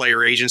increase that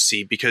player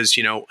agency, because,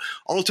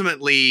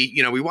 ultimately,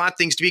 we want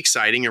things to be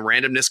exciting, and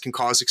randomness can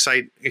cause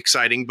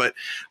exciting, but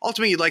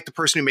ultimately you'd like the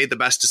person who made the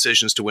best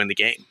decisions to win the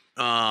game.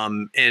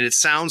 And it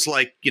sounds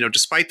like,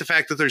 despite the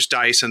fact that there's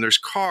dice and there's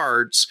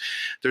cards,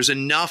 there's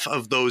enough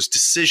of those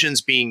decisions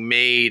being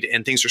made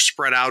and things are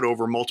spread out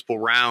over multiple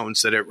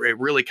rounds that it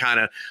really kind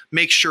of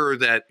makes sure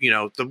that,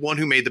 the one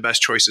who made the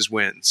best choices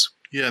wins.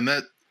 Yeah, and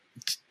that,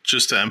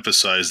 just to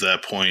emphasize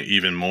that point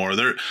even more,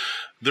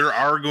 there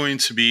are going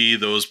to be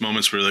those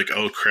moments where you're like,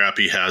 oh crap,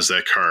 he has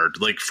that card.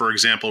 Like, for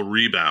example,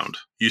 rebound.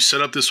 You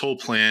set up this whole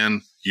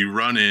plan, you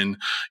run in,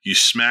 you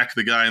smack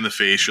the guy in the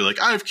face, you're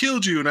like, I've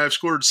killed you and I've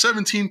scored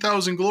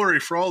 17,000 glory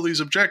for all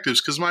these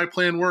objectives because my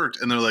plan worked.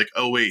 And they're like,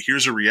 oh wait,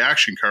 here's a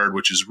reaction card,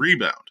 which is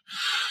rebound.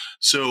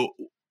 So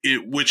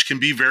which can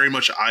be very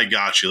much, I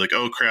got you. Like,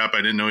 oh crap,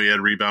 I didn't know you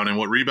had rebound. And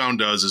what rebound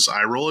does is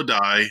I roll a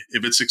die.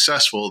 If it's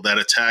successful, that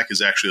attack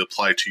is actually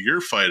applied to your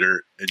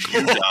fighter and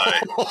you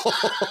die.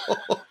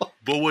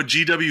 But what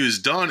GW has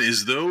done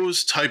is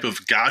those type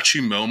of got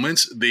you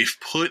moments they've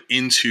put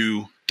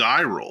into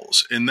die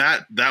rolls. And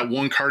that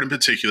one card in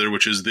particular,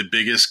 which is the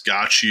biggest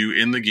got you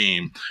in the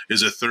game,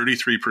 is a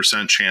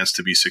 33% chance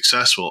to be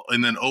successful.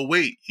 And then, oh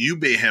wait, you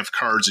may have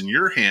cards in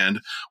your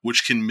hand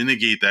which can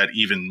mitigate that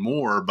even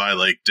more by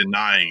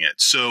denying it.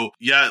 So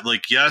yeah,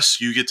 yes,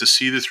 you get to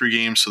see the 3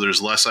 games, so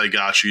there's less I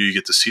got you. You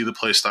get to see the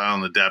play style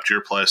and adapt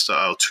your play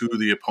style to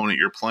the opponent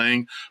you're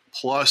playing.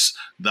 Plus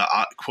the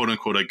quote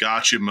unquote I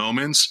got you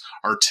moments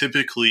are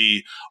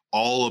typically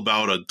all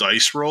about a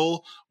dice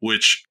roll,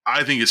 which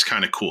I think is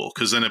kind of cool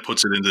because then it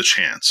puts it into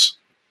chance.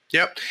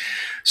 Yep.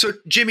 So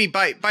Jimmy,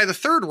 by the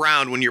 3rd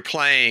round when you're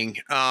playing,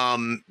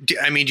 do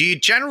you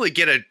generally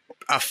get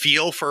a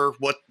feel for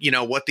what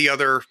the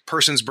other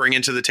person's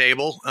bringing to the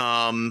table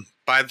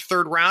by the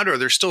 3rd round, or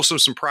there's still some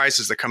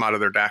surprises that come out of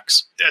their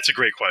decks? That's a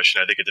great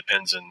question. I think it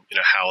depends on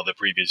how the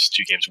previous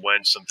 2 games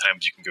went.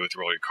 Sometimes you can go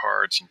through all your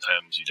cards,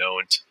 sometimes you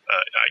don't.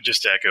 I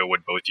just echo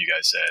what both you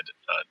guys said.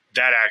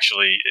 That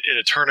actually, in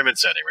a tournament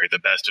setting, right, the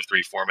best of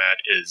 3 format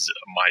is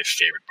my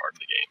favorite part of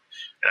the game,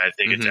 and I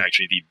think it's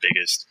actually the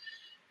biggest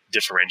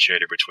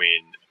differentiator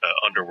between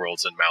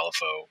Underworlds and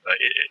Malifaux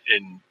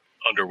in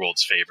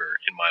Underworld's favor,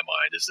 in my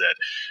mind, is that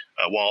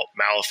while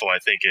Malifaux, I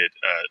think it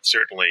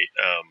certainly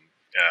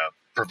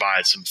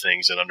provides some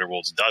things that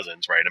Underworlds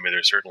doesn't, right? I mean,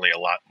 there's certainly a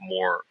lot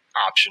more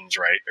options,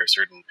 right? There's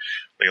certainly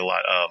a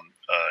lot,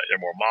 there are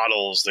more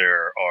models,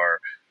 there are,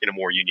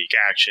 more unique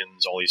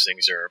actions. All these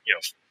things are,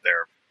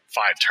 they're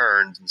 5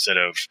 turns instead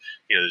of,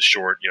 the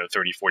short,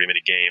 30,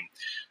 40-minute game.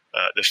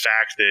 The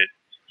fact that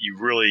you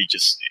really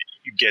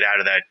you get out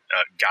of that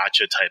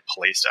gotcha type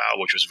play style,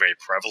 which was very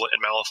prevalent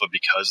in Malifaux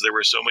because there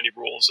were so many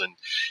rules. And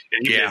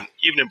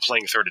even in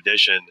playing 3rd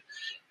edition,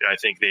 I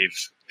think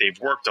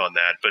they've worked on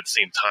that, but at the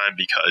same time,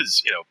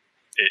 because,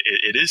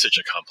 it is such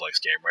a complex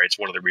game, right? It's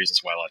one of the reasons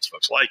why lots of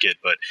folks like it,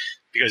 but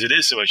because it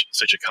is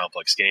such a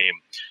complex game,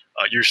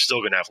 you're still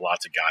going to have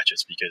lots of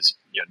gotchas because,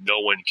 no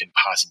one can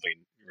possibly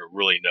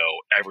really know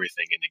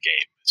everything in the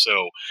game.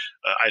 So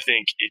I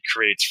think it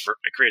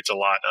creates a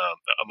lot,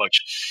 a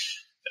much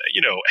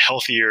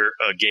healthier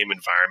game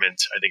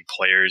environment. I think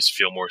players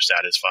feel more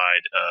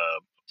satisfied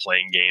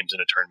playing games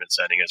in a tournament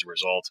setting as a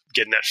result.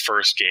 Getting that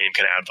first game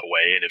kind of out of the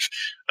way, and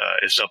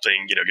if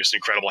something just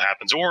incredible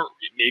happens, or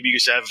maybe you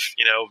just have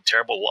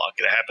terrible luck.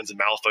 That happens in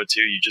Malifaux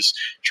too. You just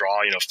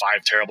draw 5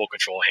 terrible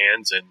control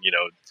hands, and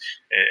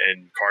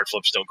and card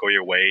flips don't go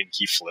your way, and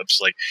key flips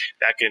like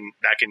that can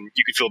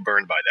you can feel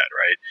burned by that,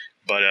 right?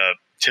 But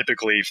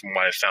typically, from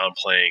what I found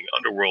playing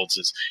Underworlds,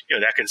 is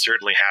that can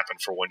certainly happen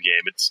for one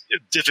game. It's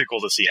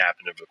difficult to see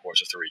happen over the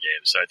course of 3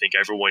 games. So I think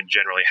everyone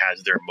generally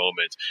has their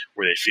moment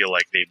where they feel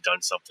like they've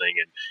done something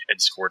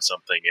and scored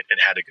something and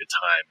had a good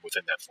time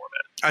within that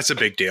format. That's a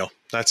big deal.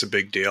 That's a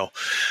big deal.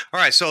 All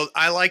right. So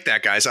I like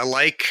that, guys. I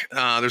like,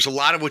 there's a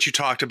lot of what you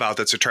talked about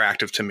that's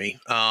attractive to me.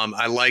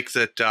 I like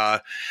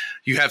that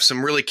you have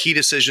some really key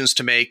decisions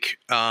to make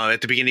at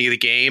the beginning of the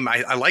game.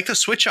 I like the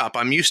switch up.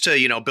 I'm used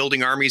to,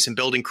 building armies and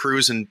building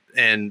crews and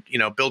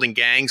building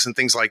gangs and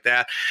things like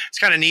that. It's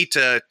kind of neat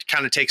to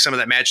kind of take some of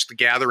that Magic the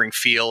Gathering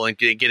feel and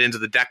get into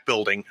the deck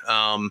building.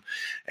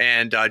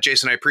 And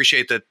Jason, I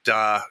appreciate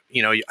that,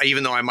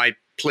 even though I might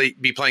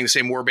be playing the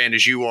same warband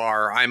as you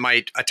are, I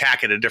might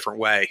attack it a different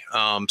way.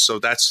 So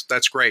that's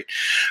great.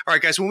 All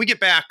right, guys, when we get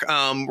back,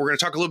 we're going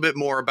to talk a little bit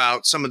more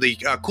about some of the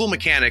cool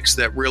mechanics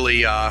that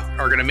really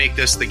are going to make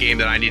this the game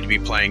that I need to be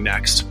playing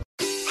next.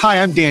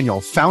 Hi, I'm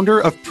Daniel, founder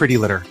of Pretty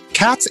Litter.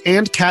 Cats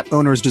and cat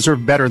owners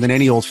deserve better than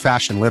any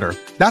old-fashioned litter.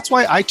 That's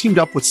why I teamed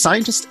up with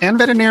scientists and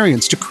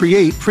veterinarians to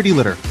create Pretty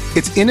Litter.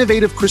 Its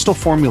innovative crystal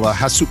formula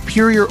has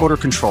superior odor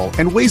control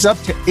and weighs up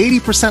to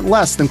 80%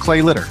 less than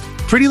clay litter.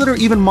 Pretty Litter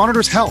even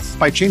monitors health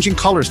by changing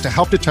colors to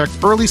help detect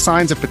early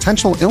signs of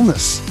potential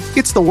illness.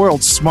 It's the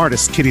world's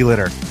smartest kitty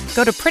litter.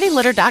 Go to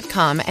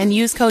prettylitter.com and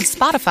use code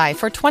SPOTIFY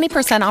for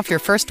 20% off your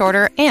first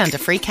order and a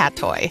free cat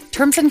toy.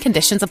 Terms and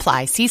conditions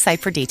apply. See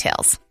site for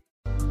details.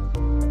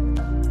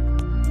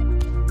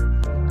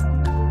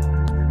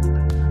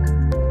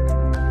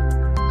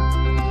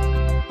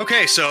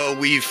 Okay, so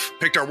we've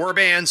picked our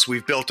warbands,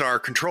 we've built our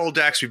control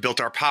decks, we've built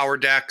our power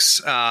decks.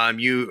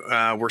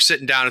 We're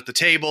sitting down at the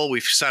table,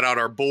 we've set out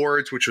our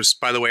boards, which was,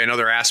 by the way,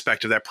 another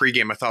aspect of that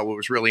pregame I thought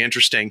was really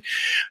interesting.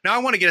 Now I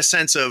want to get a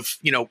sense of,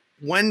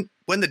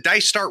 when the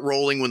dice start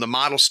rolling, when the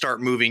models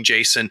start moving,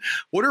 Jason,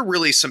 what are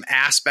really some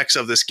aspects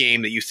of this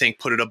game that you think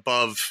put it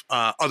above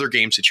other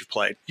games that you've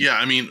played? Yeah,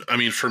 I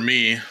mean, for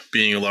me,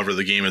 being a lover of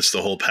the game, it's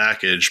the whole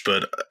package,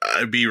 but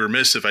I'd be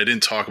remiss if I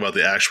didn't talk about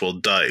the actual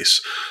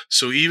dice.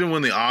 So even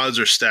when the odds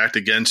are stacked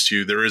against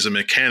you, there is a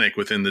mechanic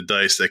within the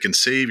dice that can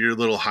save your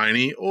little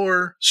hiney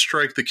or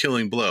strike the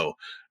killing blow,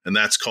 and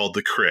that's called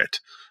the crit.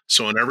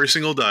 So on every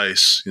single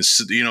dice,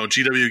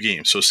 GW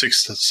game, so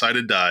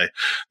 6-sided die,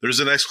 there's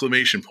an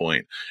exclamation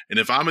point. And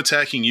if I'm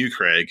attacking you,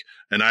 Craig,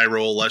 and I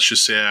roll, let's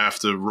just say I have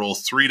to roll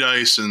 3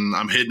 dice and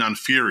I'm hitting on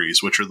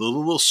Furies, which are the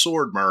little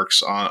sword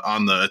marks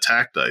on the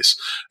attack dice.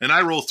 And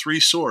I roll 3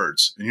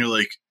 swords. And you're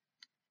like,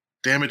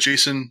 damn it,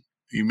 Jason,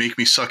 you make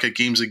me suck at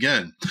games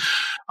again.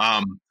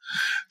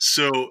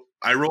 So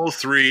I roll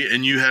 3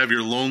 and you have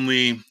your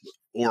lonely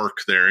orc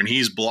there and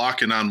he's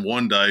blocking on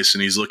 1 dice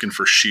and he's looking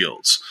for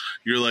shields.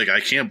 You're like, I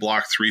can't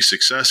block 3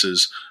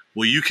 successes.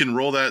 Well, you can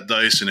roll that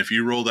dice, and if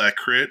you roll that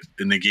crit,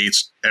 it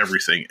negates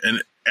everything.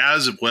 And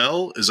as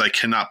well as I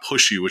cannot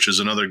push you, which is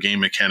another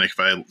game mechanic. If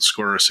I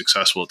score a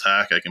successful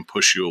attack, I can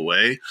push you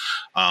away.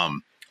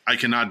 I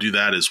cannot do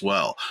that as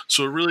well.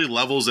 So it really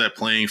levels that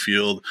playing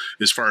field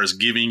as far as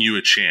giving you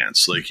a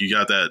chance. Like you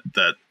got that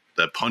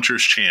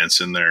puncher's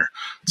chance in there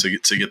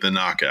to get the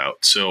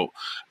knockout. So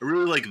I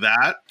really like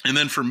that. And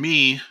then for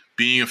me,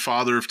 being a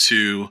father of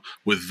 2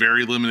 with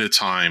very limited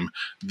time,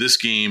 this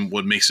game,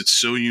 what makes it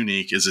so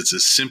unique is it's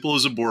as simple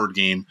as a board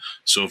game.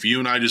 So if you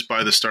and I just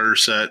buy the starter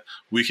set,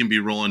 we can be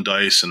rolling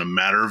dice in a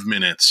matter of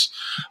minutes.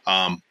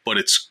 But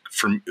it's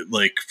for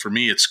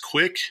me, it's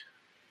quick,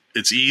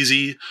 it's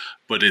easy,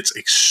 but it's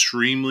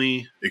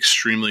extremely,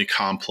 extremely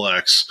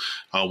complex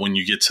when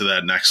you get to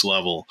that next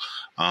level.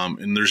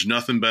 And there's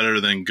nothing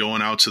better than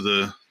going out to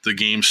the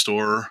game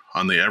store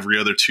on the every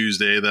other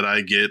Tuesday that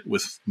I get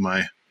with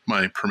my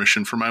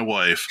permission from my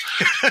wife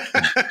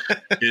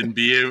and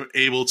be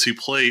able to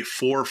play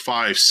 4,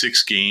 5,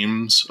 6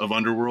 games of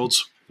Underworlds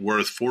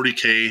worth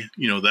 $40K.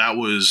 That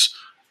was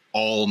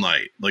all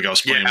night. Like I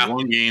was playing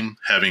one game,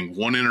 having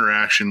one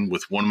interaction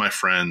with one of my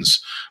friends.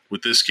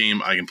 With this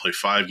game, I can play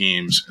 5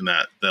 games in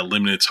that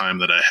limited time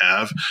that I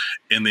have,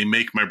 and they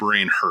make my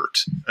brain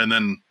hurt. And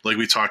then, like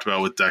we talked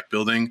about with deck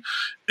building,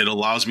 it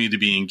allows me to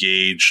be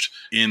engaged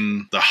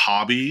in the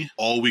hobby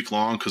all week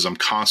long because I'm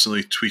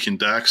constantly tweaking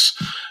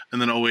decks.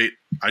 And then,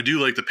 I do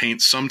like to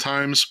paint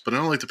sometimes, but I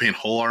don't like to paint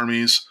whole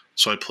armies.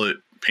 So I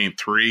paint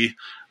 3.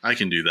 I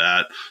can do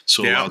that.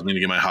 So it allows me to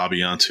get my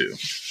hobby on too.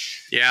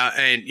 Yeah,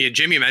 and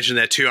Jimmy mentioned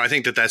that too. I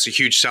think that's a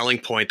huge selling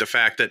point. The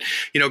fact that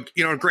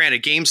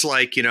granted, games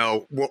like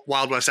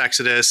Wild West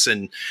Exodus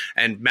and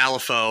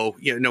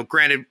Malifaux,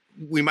 granted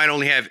we might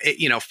only have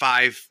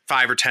 5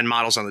 or 10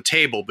 models on the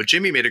table, but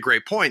Jimmy made a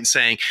great point in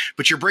saying,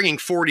 but you're bringing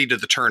 40 to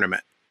the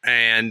tournament.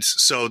 And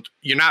so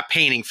you're not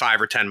painting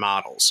 5 or 10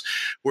 models.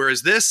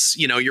 Whereas this,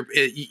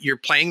 you're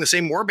playing the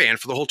same warband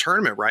for the whole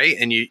tournament, right?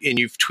 And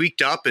you've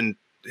tweaked up and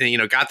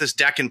got this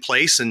deck in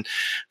place, and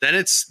then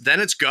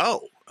it's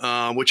go.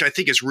 Which I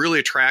think is really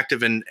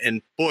attractive. And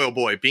boy, oh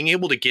boy, being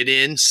able to get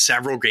in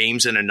several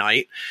games in a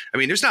night. I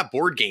mean, there's not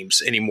board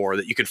games anymore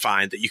that you can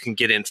find that you can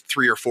get in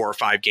 3 or 4 or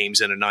 5 games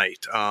in a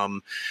night.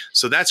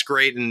 So that's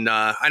great. And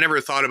I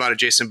never thought about it,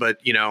 Jason, but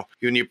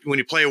when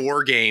you play a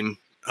war game,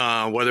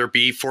 whether it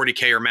be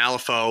 40K or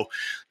Malifaux,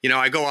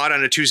 I go out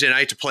on a Tuesday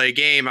night to play a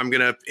game. I'm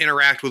going to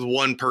interact with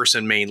one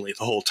person mainly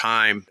the whole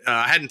time.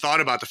 I hadn't thought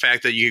about the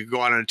fact that you could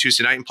go out on a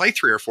Tuesday night and play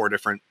 3 or 4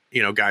 different,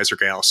 guys or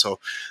gals. So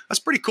that's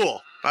pretty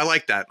cool. I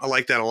like that. I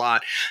like that a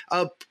lot.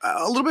 A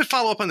little bit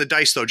follow up on the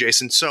dice though,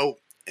 Jason. So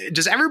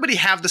does everybody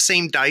have the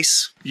same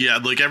dice? Yeah,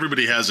 like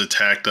everybody has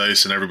attack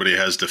dice and everybody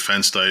has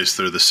defense dice.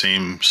 They're the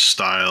same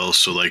style.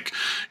 So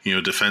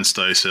defense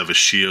dice have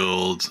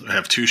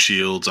have 2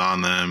 shields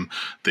on them.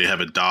 They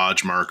have a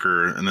dodge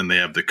marker, and then they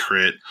have the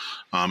crit,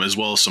 as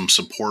well as some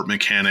support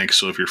mechanics.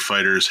 So if your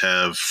fighters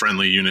have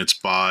friendly units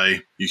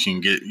by, you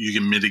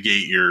can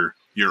mitigate your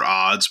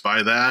odds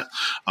by that.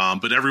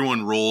 But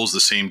everyone rolls the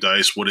same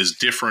dice. What is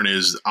different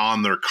is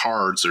on their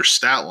cards, their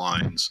stat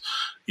lines.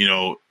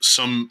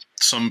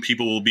 Some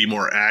people will be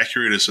more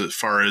accurate as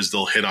far as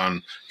they'll hit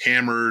on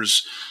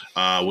hammers,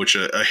 which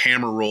a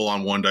hammer roll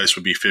on one dice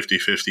would be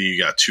 50-50. You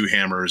got 2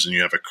 hammers and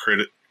you have a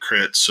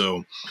crit.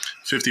 So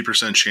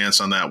 50%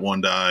 chance on that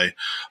one die.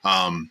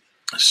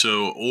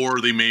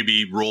 Or they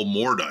maybe roll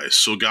more dice.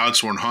 So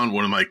Godsworn Hunt,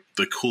 one of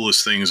the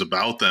coolest things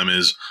about them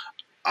is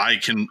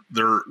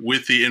they're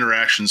with the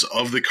interactions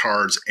of the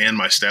cards and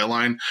my stat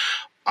line.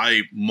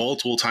 I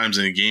multiple times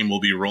in a game will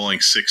be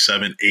rolling 6,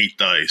 7, 8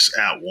 dice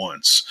at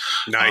once.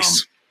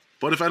 Nice.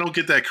 But if I don't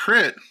get that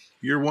crit,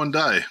 your 1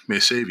 die may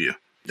save you.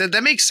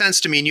 That makes sense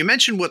to me. And you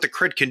mentioned what the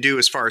crit can do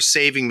as far as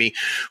saving me.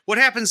 What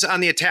happens on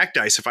the attack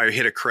dice if I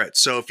hit a crit?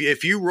 So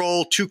if you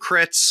roll 2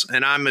 crits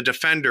and I'm a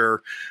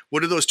defender,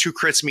 what do those 2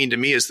 crits mean to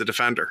me as the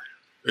defender?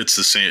 It's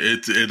the same.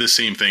 It's the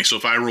same thing. So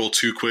if I roll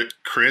 2 quick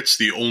crits,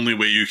 the only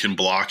way you can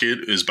block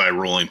it is by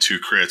rolling 2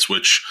 crits.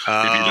 Which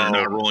if you're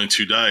not rolling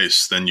 2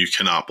 dice, then you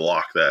cannot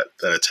block that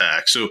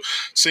attack. So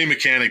same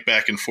mechanic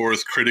back and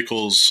forth.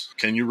 Criticals.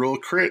 Can you roll a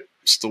crit?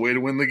 It's the way to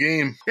win the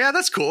game. Yeah,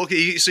 that's cool.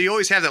 So you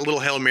always have that little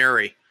Hail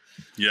Mary.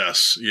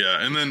 Yes. Yeah.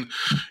 And then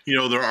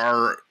there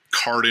are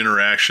card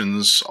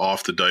interactions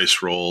off the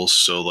dice rolls.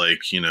 So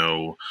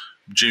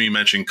Jimmy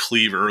mentioned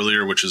Cleave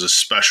earlier, which is a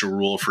special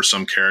rule for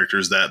some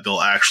characters that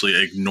they'll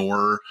actually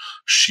ignore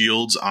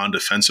shields on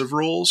defensive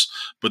rolls.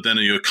 But then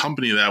you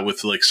accompany that with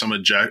some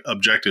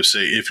objectives.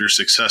 Say if you're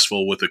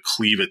successful with a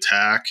Cleave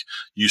attack,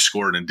 you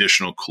score an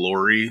additional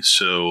glory.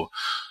 So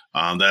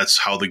that's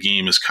how the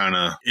game is kind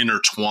of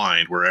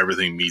intertwined, where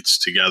everything meets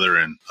together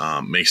and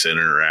makes an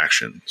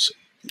interaction. So.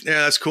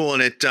 Yeah, that's cool.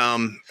 And it,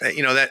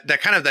 that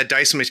kind of that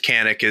dice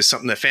mechanic is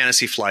something that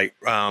Fantasy Flight,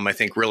 I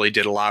think, really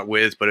did a lot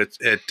with. But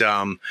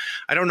I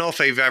don't know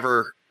if I've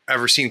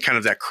ever seen kind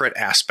of that crit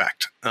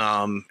aspect,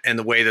 and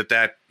the way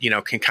that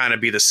can kind of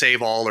be the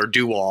save all or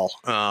do all,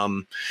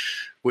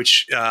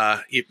 which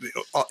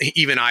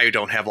even I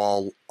don't have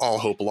all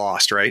hope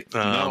lost, right?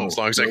 No, as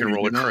long as I can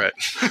roll a crit.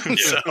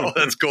 So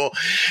that's cool.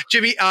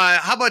 Jimmy,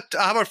 how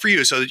about for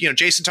you? So,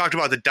 Jason talked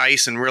about the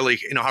dice and really,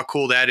 how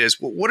cool that is.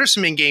 What are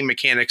some in-game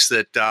mechanics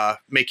that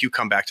make you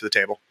come back to the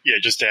table? Yeah,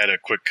 just to add a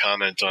quick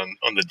comment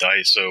on the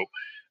dice. So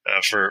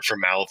for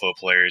Malifaux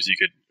players, you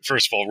could,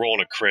 first of all, rolling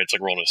a crit, it's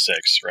like rolling a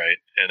 6, right?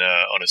 And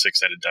on a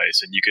 6-sided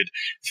dice. And you could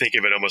think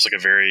of it almost like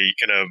a very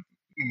kind of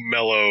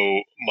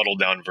mellow, muddled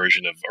down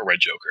version of a red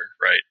joker,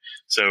 right?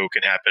 So it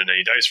can happen in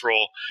any dice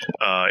roll.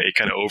 It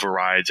kind of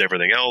overrides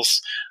everything else.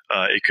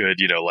 It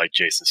could, like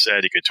Jason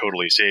said, it could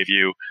totally save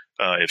you.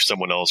 If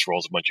someone else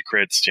rolls a bunch of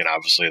crits,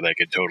 obviously they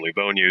could totally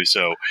bone you.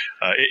 So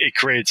it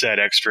creates that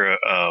extra,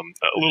 a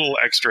little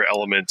extra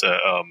element.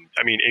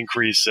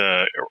 Increase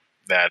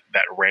that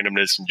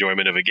randomness,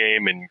 enjoyment of a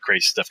game, and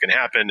crazy stuff can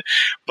happen.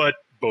 But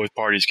both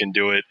parties can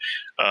do it.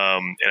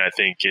 And I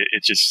think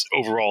it's just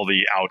overall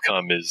the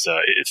outcome is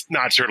it's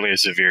not certainly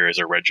as severe as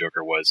a red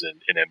joker was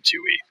in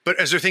M2E. But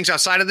is there things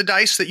outside of the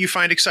dice that you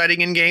find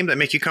exciting in game that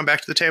make you come back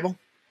to the table?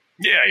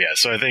 Yeah.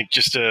 So I think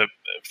just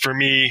for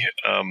me,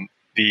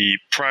 the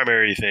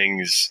primary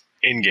things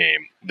in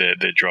game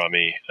that draw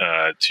me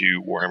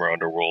to Warhammer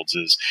Underworlds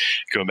is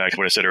going back to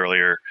what I said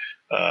earlier.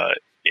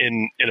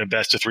 In a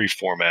best of 3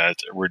 format,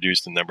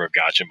 reduce the number of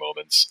gotcha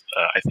moments.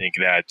 I think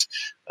that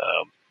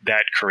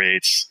that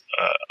creates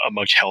a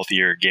much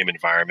healthier game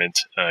environment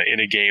in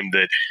a game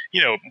that,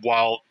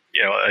 while,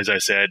 as I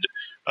said,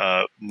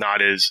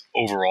 not as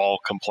overall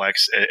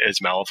complex as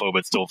Malifaux,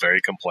 but still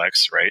very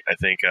complex, right? I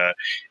think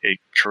it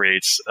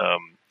creates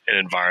an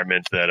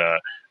environment that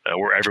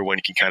where everyone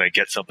can kind of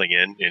get something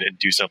in and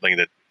do something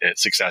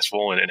that's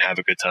successful and have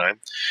a good time.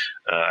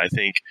 I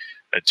think,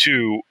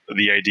 2,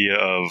 the idea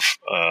of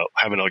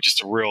having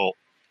just a real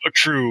a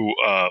true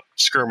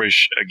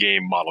skirmish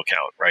game model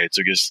count, right?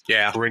 So just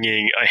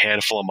bringing a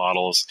handful of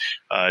models,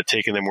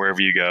 taking them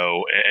wherever you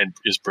go, and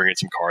just bringing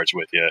some cards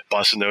with you,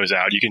 busting those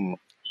out.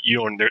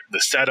 The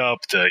setup,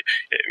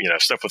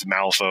 stuff with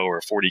Malifaux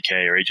or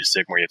 40K or Age of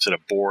Sigmar, you have to set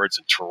up boards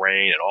and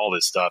terrain and all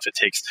this stuff. It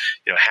takes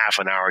half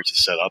an hour to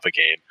set up a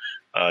game.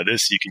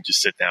 This, you can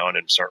just sit down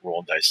and start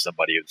rolling dice with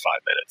somebody in 5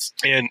 minutes.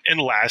 And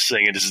the last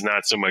thing, and this is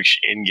not so much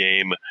in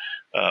game,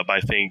 but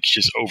I think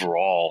just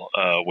overall,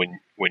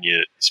 when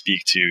you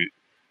speak to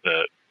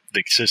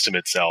the system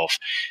itself,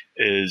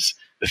 is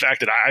the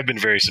fact that I've been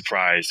very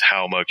surprised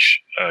how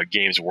much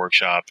Games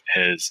Workshop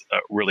has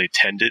really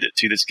tended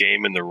to this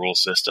game and the rule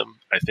system.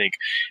 I think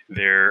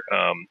their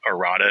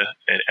errata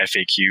and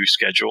FAQ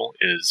schedule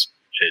is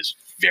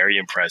very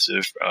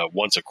impressive,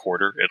 once a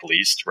quarter at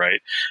least,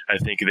 right? I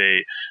think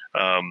they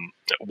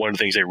one of the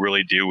things they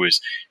really do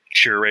is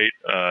curate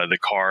the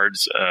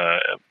cards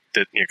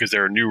because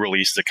there are new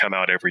releases that come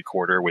out every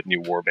quarter with new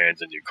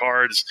warbands and new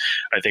cards.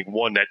 I think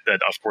one that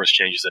of course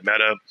changes the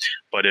meta,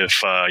 but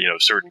if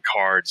certain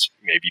cards,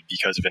 maybe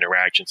because of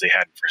interactions they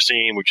hadn't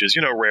foreseen, which is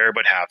rare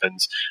but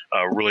happens,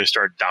 really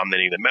start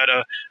dominating the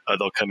meta,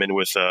 they'll come in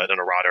with an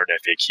errata or an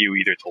FAQ,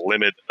 either to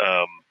limit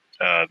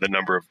the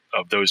number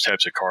of those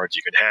types of cards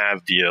you can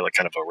have via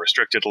kind of a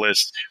restricted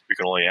list. We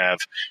can only have,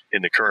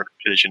 in the current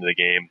edition of the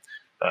game,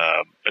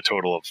 a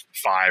total of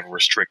 5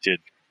 restricted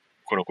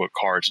quote-unquote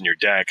cards in your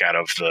deck out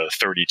of the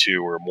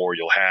 32 or more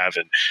you'll have,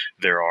 and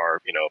there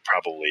are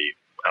probably,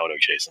 I don't know,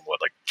 Jason,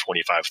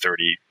 25,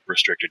 30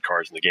 restricted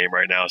cards in the game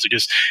right now. So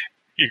just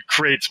it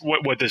creates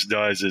what this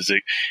does is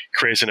it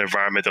creates an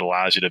environment that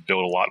allows you to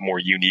build a lot more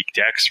unique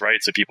decks,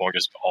 right? So people aren't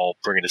just all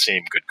bringing the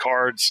same good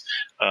cards.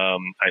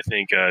 I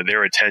think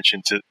their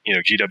attention to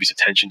GW's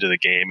attention to the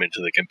game and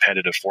to the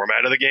competitive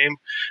format of the game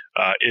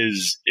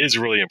is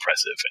really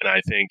impressive, and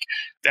I think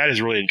that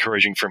is really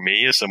encouraging for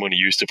me as someone who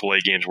used to play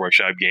Games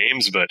Workshop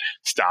games but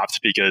stopped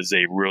because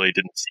they really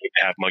didn't seem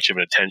to have much of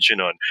an attention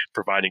on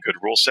providing good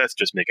rule sets,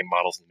 just making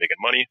models and making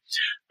money.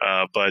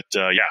 But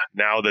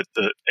now that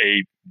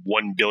a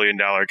 $1 billion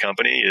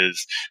company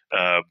is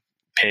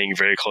paying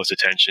very close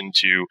attention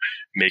to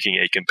making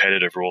a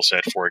competitive rule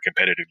set for a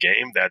competitive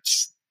game,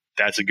 that's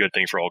a good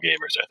thing for all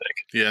gamers, I think.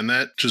 Yeah, and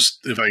that just,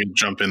 if I can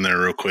jump in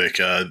there real quick,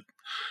 and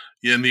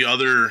the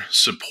other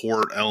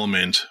support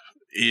element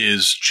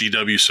is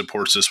GW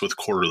supports this with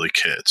quarterly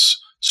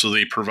kits. So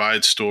they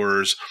provide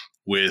stores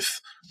with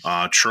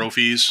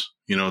trophies,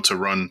 to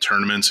run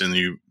tournaments,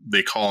 and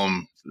they call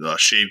them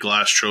shade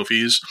glass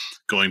trophies,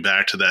 going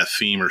back to that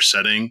theme or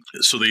setting.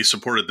 So they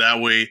support it that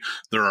way.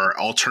 There are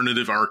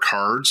alternative art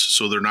cards,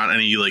 so they're not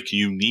any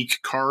unique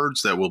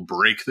cards that will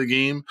break the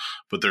game,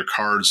 but they're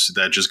cards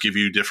that just give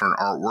you different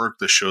artwork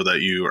to show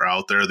that you are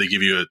out there. They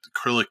give you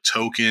acrylic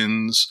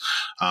tokens.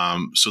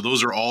 So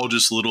those are all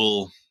just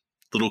little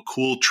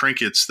cool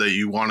trinkets that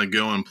you want to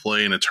go and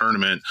play in a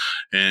tournament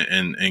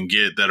and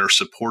get, that are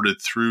supported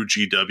through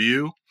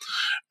GW.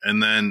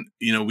 And then,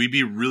 we'd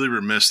be really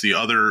remiss, the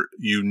other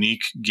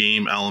unique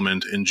game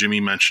element, and Jimmy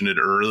mentioned it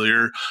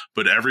earlier,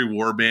 but every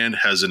warband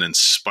has an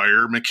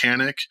inspire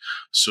mechanic.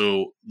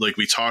 So like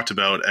we talked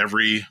about,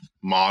 every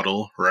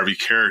model or every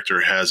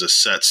character has a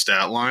set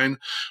stat line.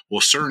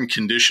 Well, certain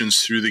conditions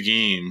through the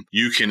game,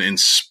 you can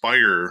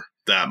inspire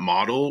that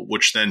model,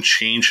 which then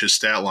change his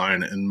stat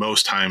line and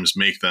most times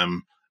make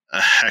them a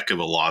heck of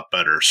a lot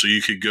better. So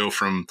you could go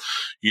from,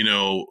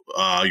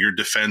 your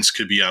defense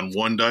could be on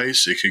 1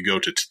 dice. It could go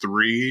to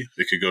 3.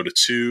 It could go to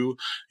 2.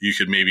 You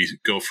could maybe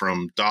go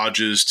from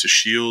dodges to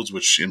shields,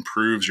 which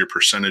improves your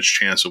percentage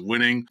chance of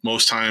winning.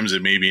 Most times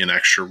it may be an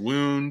extra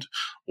wound,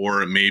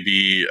 or it may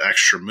be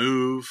extra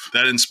move.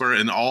 That inspire,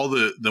 and all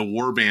the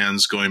war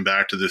bands, going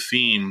back to the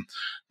theme,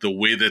 the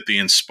way that they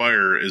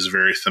inspire is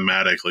very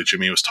thematic, like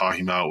Jimmy was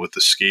talking about with the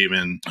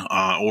Skaven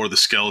or the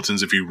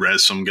skeletons. If you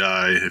res some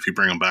guy, if you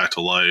bring them back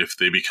to life,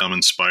 they become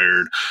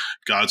inspired.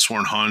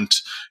 Godsworn Hunt,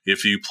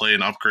 if you play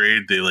an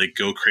upgrade, they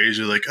go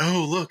crazy,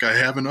 oh, look, I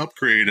have an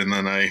upgrade, and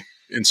then I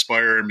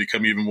inspire and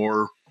become even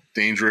more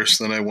dangerous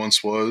than I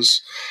once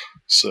was.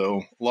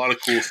 So a lot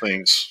of cool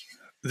things.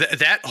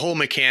 That whole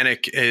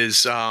mechanic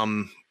is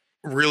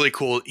really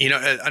cool.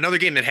 Another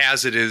game that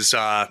has it is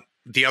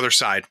The Other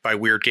Side by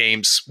Weird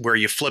Games, where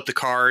you flip the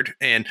card.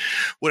 And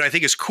what I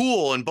think is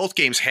cool, and both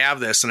games have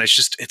this, and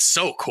it's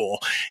so cool,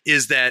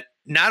 is that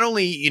not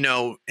only,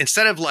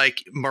 instead of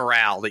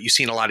morale that you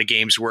see in a lot of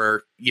games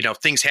where,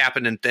 things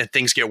happen and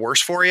things get worse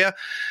for you,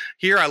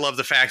 here I love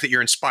the fact that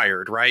you're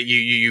inspired, right?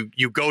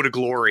 You go to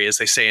glory, as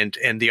they say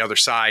in The Other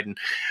Side. And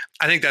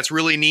I think that's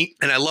really neat.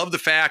 And I love the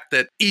fact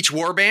that each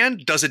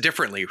warband does it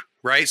differently,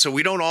 right? So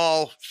we don't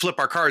all flip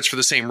our cards for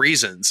the same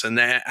reasons. And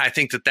I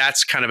think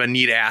that's kind of a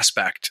neat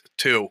aspect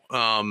too.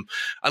 I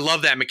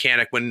love that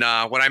mechanic. When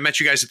I met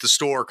you guys at the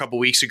store a couple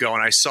weeks ago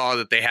and I saw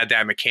that they had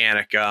that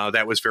mechanic,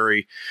 that was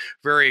very,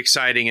 very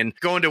exciting. And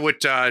going to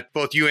what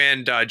both you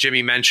and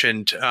Jimmy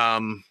mentioned,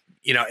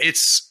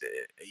 it's,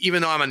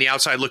 even though I'm on the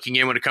outside looking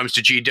in when it comes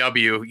to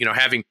GW,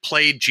 having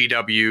played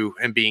GW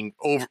and being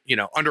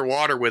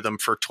underwater with them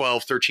for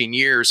 12, 13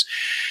 years,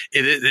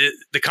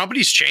 the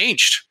company's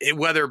changed,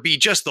 whether it be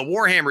just the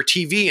Warhammer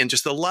TV and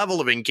just the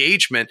level of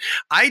engagement.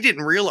 I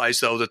didn't realize,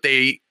 though, that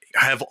they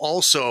have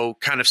also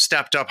kind of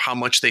stepped up how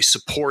much they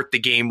support the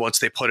game once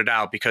they put it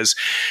out,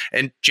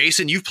 and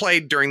Jason, you've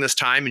played during this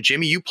time, and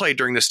Jimmy, you played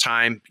during this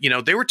time,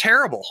 they were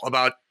terrible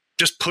about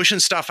just pushing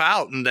stuff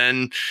out. And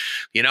then,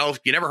 you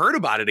never heard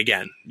about it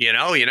again. You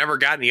never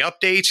got any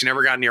updates. You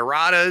never got any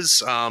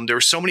erratas. There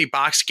were so many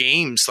box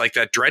games like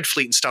that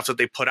Dreadfleet and stuff that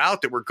they put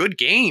out that were good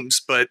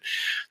games, but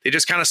they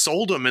just kind of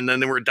sold them and then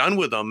they were done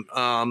with them.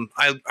 I'm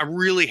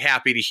really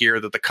happy to hear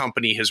that the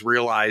company has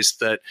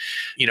realized that,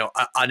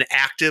 an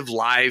active,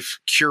 live,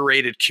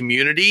 curated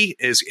community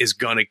is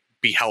going to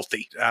be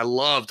healthy. I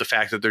love the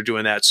fact that they're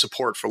doing that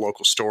support for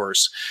local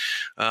stores.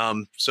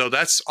 So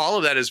that's all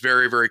of that is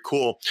very, very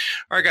cool.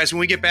 All right, guys,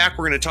 when we get back,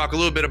 we're going to talk a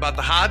little bit about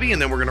the hobby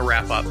and then we're going to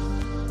wrap up.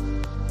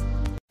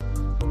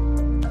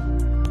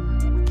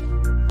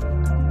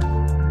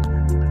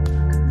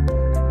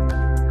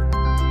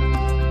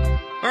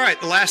 All right,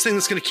 the last thing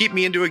that's going to keep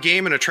me into a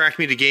game and attract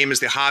me to game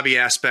is the hobby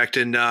aspect.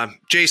 And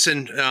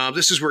Jason,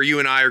 this is where you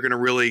and I are going to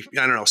really,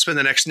 spend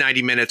the next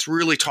 90 minutes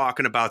really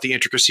talking about the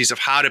intricacies of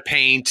how to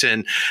paint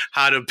and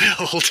how to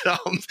build.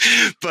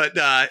 But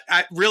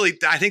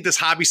I think this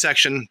hobby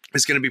section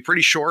is going to be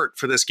pretty short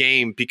for this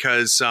game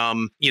because,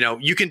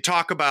 you can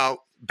talk about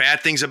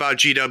bad things about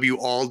GW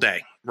all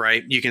day,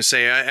 right? You can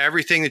say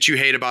everything that you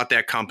hate about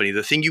that company.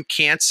 The thing you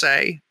can't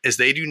say is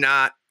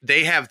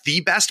they have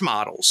the best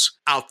models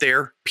out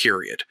there,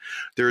 period.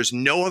 There is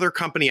no other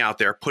company out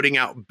there putting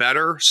out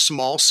better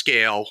small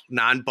scale,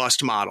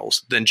 non-bust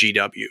models than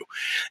GW.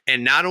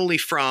 And not only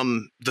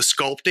from the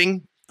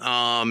sculpting,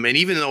 and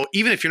even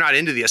if you're not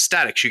into the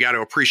aesthetics, you got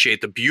to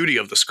appreciate the beauty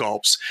of the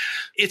sculpts.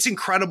 It's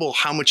incredible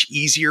how much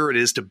easier it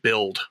is to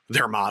build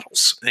their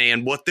models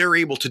and what they're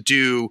able to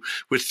do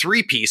with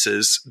 3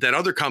 pieces that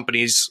other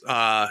companies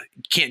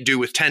can't do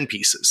with 10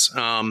 pieces.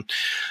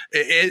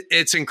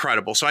 It's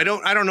incredible. So I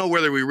don't know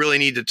whether we really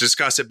need to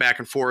discuss it back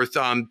and forth.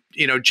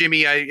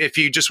 Jimmy, if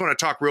you just want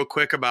to talk real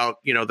quick about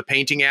the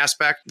painting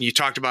aspect, you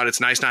talked about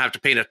it's nice not to have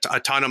to paint a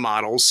ton of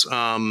models.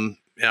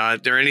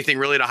 Is there anything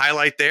really to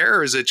highlight there,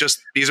 or is it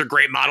just these are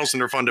great models and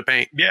they're fun to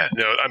paint? Yeah,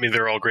 no, I mean,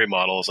 they're all great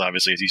models,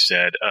 obviously, as you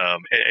said.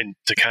 And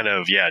to kind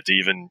of, to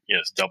even,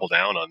 double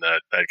down on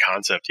that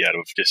concept,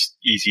 of just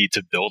easy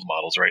to build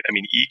models, right? I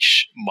mean,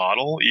 each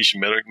model, each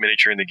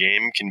miniature in the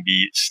game can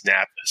be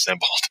snap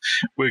assembled,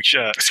 which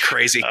it's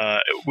crazy.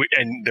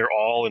 And they're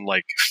all in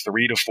like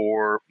 3 to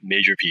 4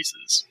 major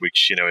pieces,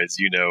 which, as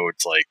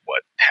it's like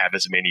half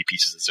as many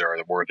pieces as there are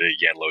the word of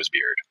Yanlo's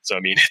beard. So, I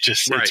mean,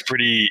 it's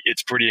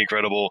pretty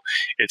incredible.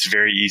 It's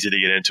very easy to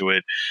get into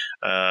it,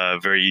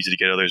 very easy to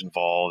get others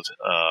involved.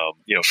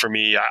 For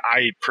me,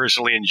 I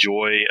personally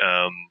enjoy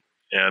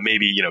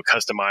maybe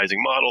customizing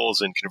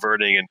models and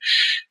converting, and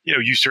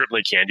you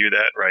certainly can do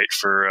that, right,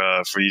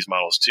 for these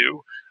models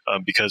too.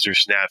 Because they're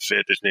snap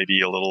fit, there's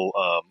maybe a little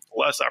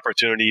less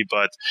opportunity.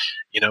 But,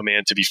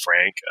 man, to be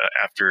frank,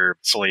 after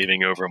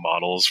slaving over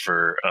models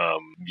for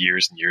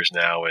years and years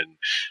now and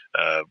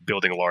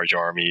building large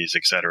armies,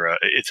 et cetera,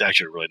 it's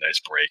actually a really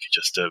nice break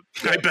just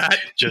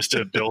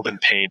to build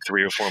and paint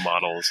 3 or 4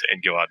 models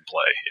and go out and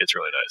play. It's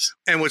really nice.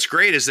 And what's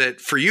great is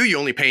that for you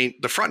only paint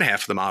the front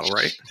half of the model,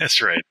 right?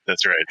 That's right.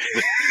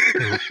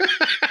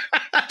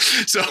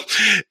 So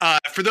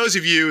for those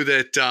of you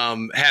that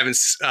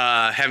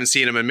haven't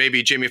seen him, and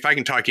maybe Jimmy, if I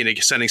can talk you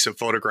into sending some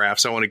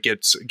photographs, I want to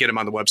get them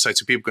on the website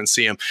so people can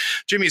see them.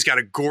 Jimmy's got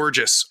a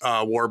gorgeous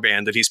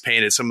warband that he's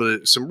painted, some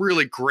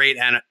really great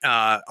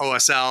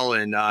OSL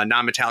and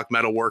non-metallic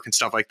metal work and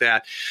stuff like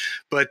that.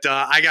 But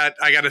I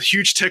got a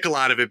huge tickle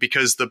out of it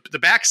because the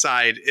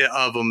backside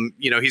of him,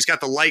 he's got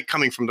the light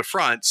coming from the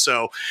front.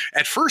 So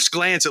at first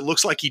glance, it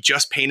looks like he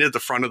just painted the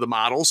front of the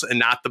models and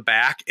not the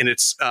back. And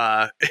it's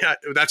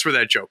that's where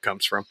that joke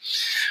comes from.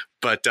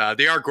 But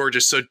they are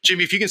gorgeous. So,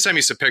 Jimmy, if you can send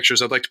me some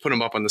pictures, I'd like to put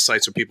them up on the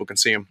site so people can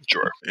see them.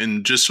 Sure.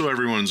 And just so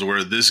everyone's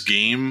aware, this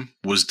game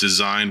was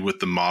designed with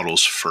the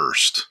models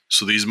first.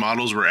 So these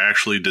models were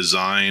actually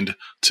designed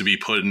to be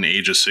put in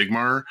Age of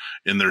Sigmar,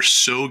 and they're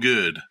so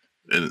good,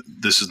 and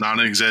this is not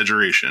an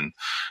exaggeration,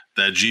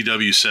 that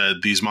GW said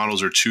these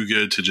models are too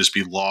good to just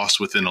be lost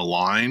within a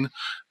line,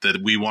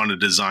 that we want to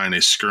design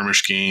a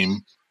skirmish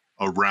game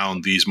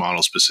around these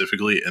models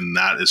specifically, and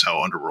that is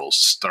how Underworld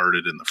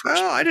started in the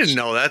first place. I didn't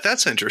know that.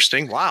 That's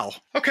interesting. Wow.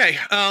 Okay.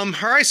 All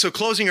right. So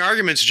closing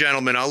arguments,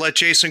 gentlemen. I'll let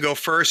Jason go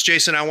first.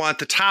 Jason, I want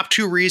the top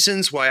 2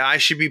 reasons why I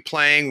should be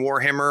playing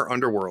Warhammer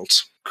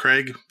Underworlds.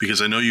 Craig,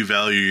 because I know you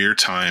value your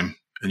time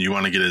and you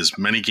want to get as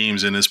many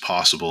games in as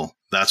possible.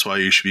 That's why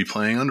you should be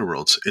playing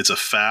Underworlds. It's a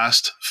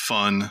fast,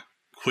 fun,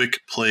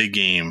 quick play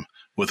game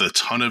with a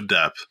ton of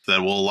depth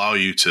that will allow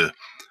you to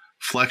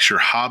flex your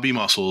hobby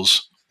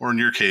muscles, or in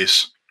your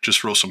case,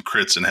 just roll some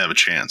crits and have a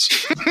chance.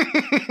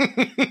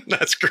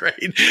 That's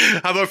great.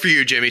 How about for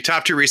you, Jimmy?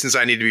 Top 2 reasons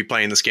I need to be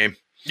playing this game.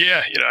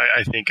 Yeah,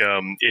 I think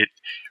it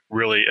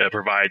really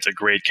provides a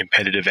great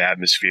competitive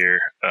atmosphere,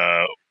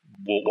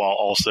 while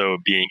also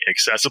being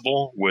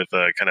accessible with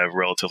kind of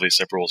relatively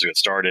simple rules to get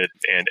started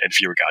and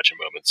fewer gotcha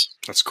moments.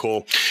 That's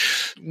cool.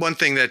 One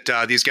thing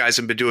that these guys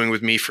have been doing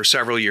with me for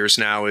several years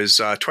now is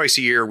twice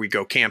a year we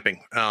go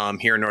camping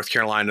here in North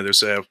Carolina.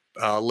 There's a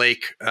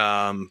lake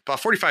about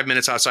 45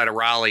 minutes outside of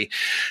Raleigh.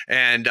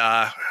 And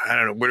I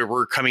don't know,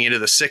 we're coming into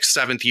the 6th,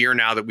 7th year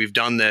now that we've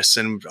done this.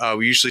 And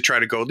we usually try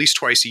to go at least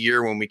twice a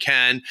year when we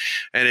can.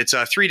 And it's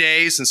 3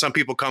 days. And some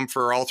people come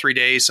for all 3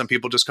 days. Some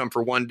people just come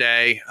for one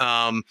day.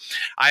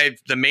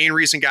 The main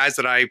reason, guys,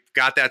 that I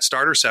got that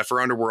starter set for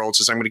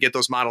Underworlds is I'm going to get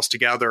those models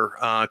together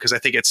because I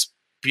think it's,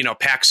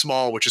 pack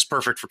small, which is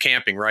perfect for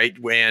camping, right?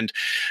 And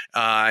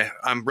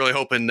I'm really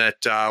hoping that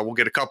we'll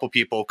get a couple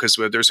people because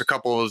there's a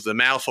couple of the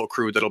Malifaux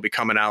crew that'll be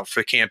coming out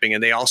for camping,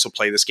 and they also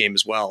play this game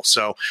as well.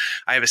 So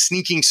I have a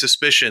sneaking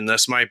suspicion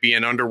this might be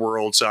an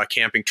Underworlds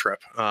camping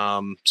trip.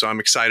 So I'm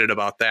excited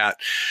about that.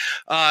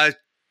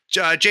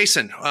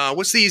 Jason,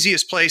 what's the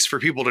easiest place for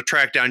people to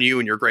track down you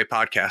and your great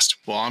podcast?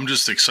 Well, I'm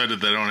just excited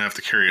that I don't have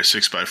to carry a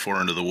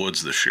 6x4 into the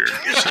woods this year.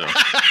 So.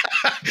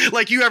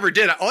 Like you ever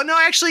did. Oh, no,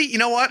 actually, you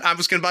know what? I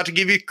was about to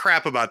give you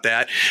crap about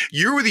that.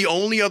 You were the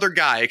only other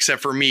guy,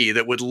 except for me,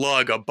 that would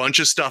lug a bunch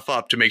of stuff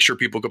up to make sure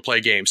people could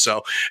play games.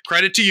 So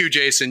credit to you,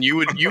 Jason. You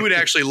would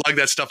actually lug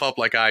that stuff up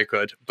like I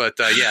could. But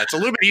yeah, it's a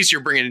little bit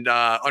easier bringing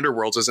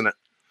Underworlds, isn't it?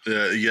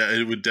 Yeah,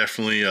 it would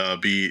definitely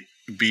be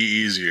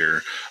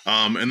easier.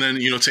 And then,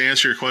 to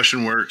answer your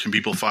question, where can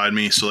people find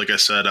me? So like I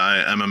said,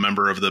 I am a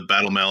member of the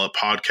Battle Mallet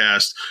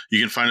podcast. You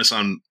can find us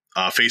on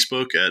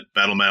Facebook at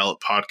Battle Mallet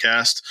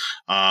Podcast,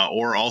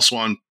 or also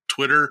on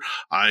Twitter.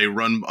 I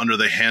run under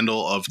the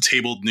handle of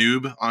Tabled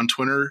Noob on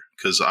Twitter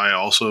because I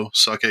also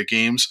suck at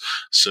games.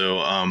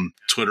 So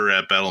Twitter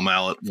at Battle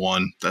Mallet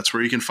 1. That's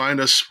where you can find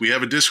us. We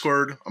have a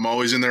Discord. I'm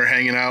always in there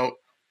hanging out,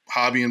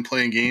 hobbying,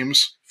 playing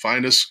games.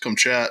 Find us, come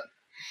chat.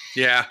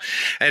 Yeah.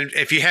 And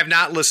if you have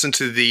not listened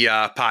to the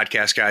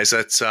podcast, guys,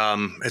 it's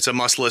a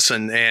must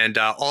listen. And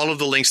all of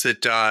the links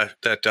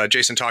that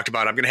Jason talked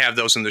about, I'm going to have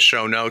those in the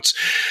show notes.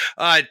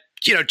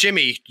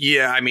 Jimmy,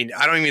 I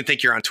don't even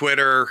think you're on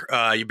Twitter.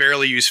 You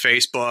barely use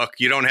Facebook.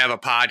 You don't have a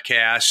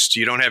podcast.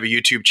 You don't have a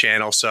YouTube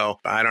channel. So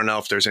I don't know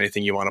if there's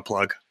anything you want to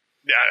plug.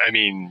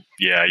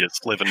 I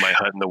just live in my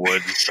hut in the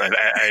woods. I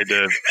had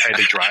to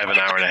drive an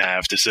hour and a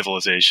half to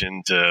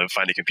civilization to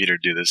find a computer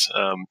to do this.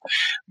 I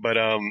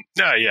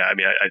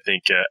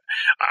think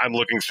I'm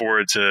looking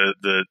forward to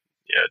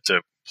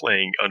to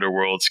playing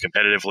Underworlds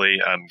competitively.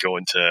 I'm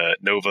going to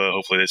Nova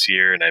hopefully this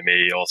year, and I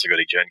may also go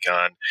to Gen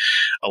Con.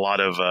 A lot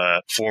of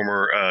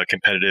former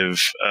competitive,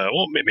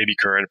 maybe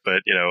current,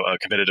 but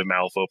competitive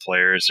Malifaux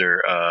players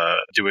are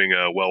doing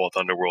well with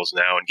Underworlds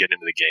now and getting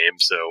into the game.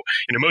 So,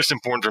 most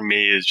important for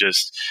me is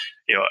just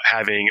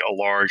having a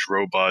large,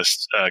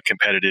 robust,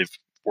 competitive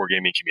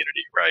wargaming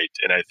community, right?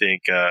 And I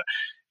think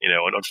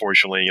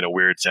unfortunately,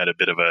 Weird's had a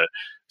bit of a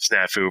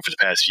snafu for the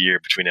past year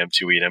between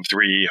M2E and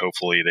M3.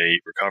 Hopefully they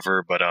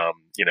recover. But,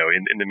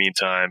 in the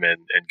meantime and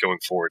going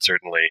forward,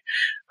 certainly,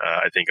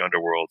 I think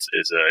Underworlds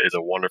is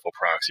a wonderful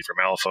proxy for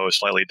Malifaux,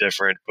 slightly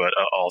different, but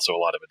also a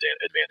lot of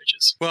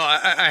advantages. Well,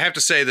 I have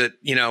to say that,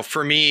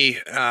 for me,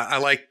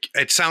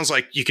 it sounds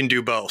like you can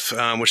do both,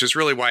 which is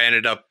really why I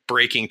ended up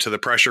breaking to the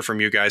pressure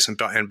from you guys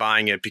and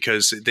buying it,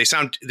 because they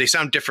sound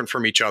different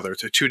from each other.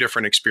 They're two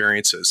different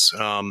experiences.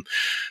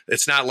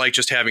 It's not like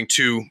just having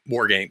two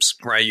war games,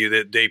 right?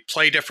 They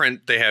play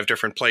different. They have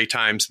different play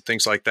times and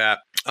things like that.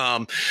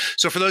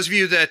 So for those of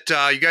you that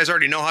you guys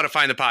already know how to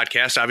find the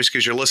podcast, obviously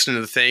because you're listening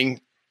to the thing,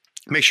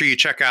 make sure you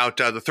check out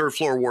the Third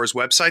Floor Wars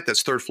website.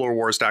 That's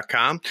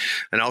thirdfloorwars.com.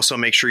 And also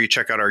make sure you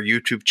check out our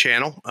YouTube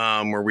channel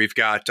where we've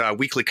got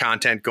weekly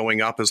content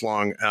going up as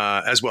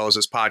well as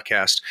this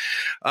podcast.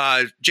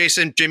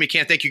 Jason, Jimmy,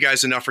 can't thank you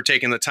guys enough for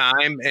taking the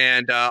time.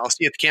 And I'll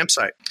see you at the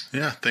campsite.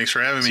 Yeah, thanks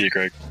for having me. See you,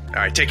 Greg. All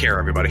right, take care,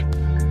 everybody.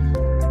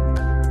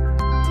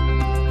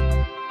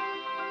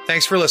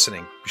 Thanks for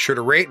listening. Be sure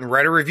to rate and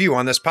write a review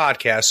on this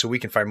podcast so we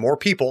can find more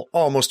people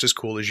almost as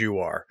cool as you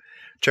are.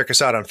 Check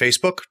us out on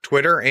Facebook,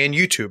 Twitter, and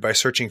YouTube by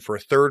searching for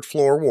Third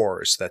Floor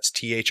Wars. That's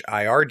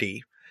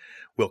THIRD.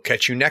 We'll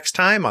catch you next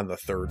time on the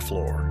Third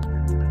Floor.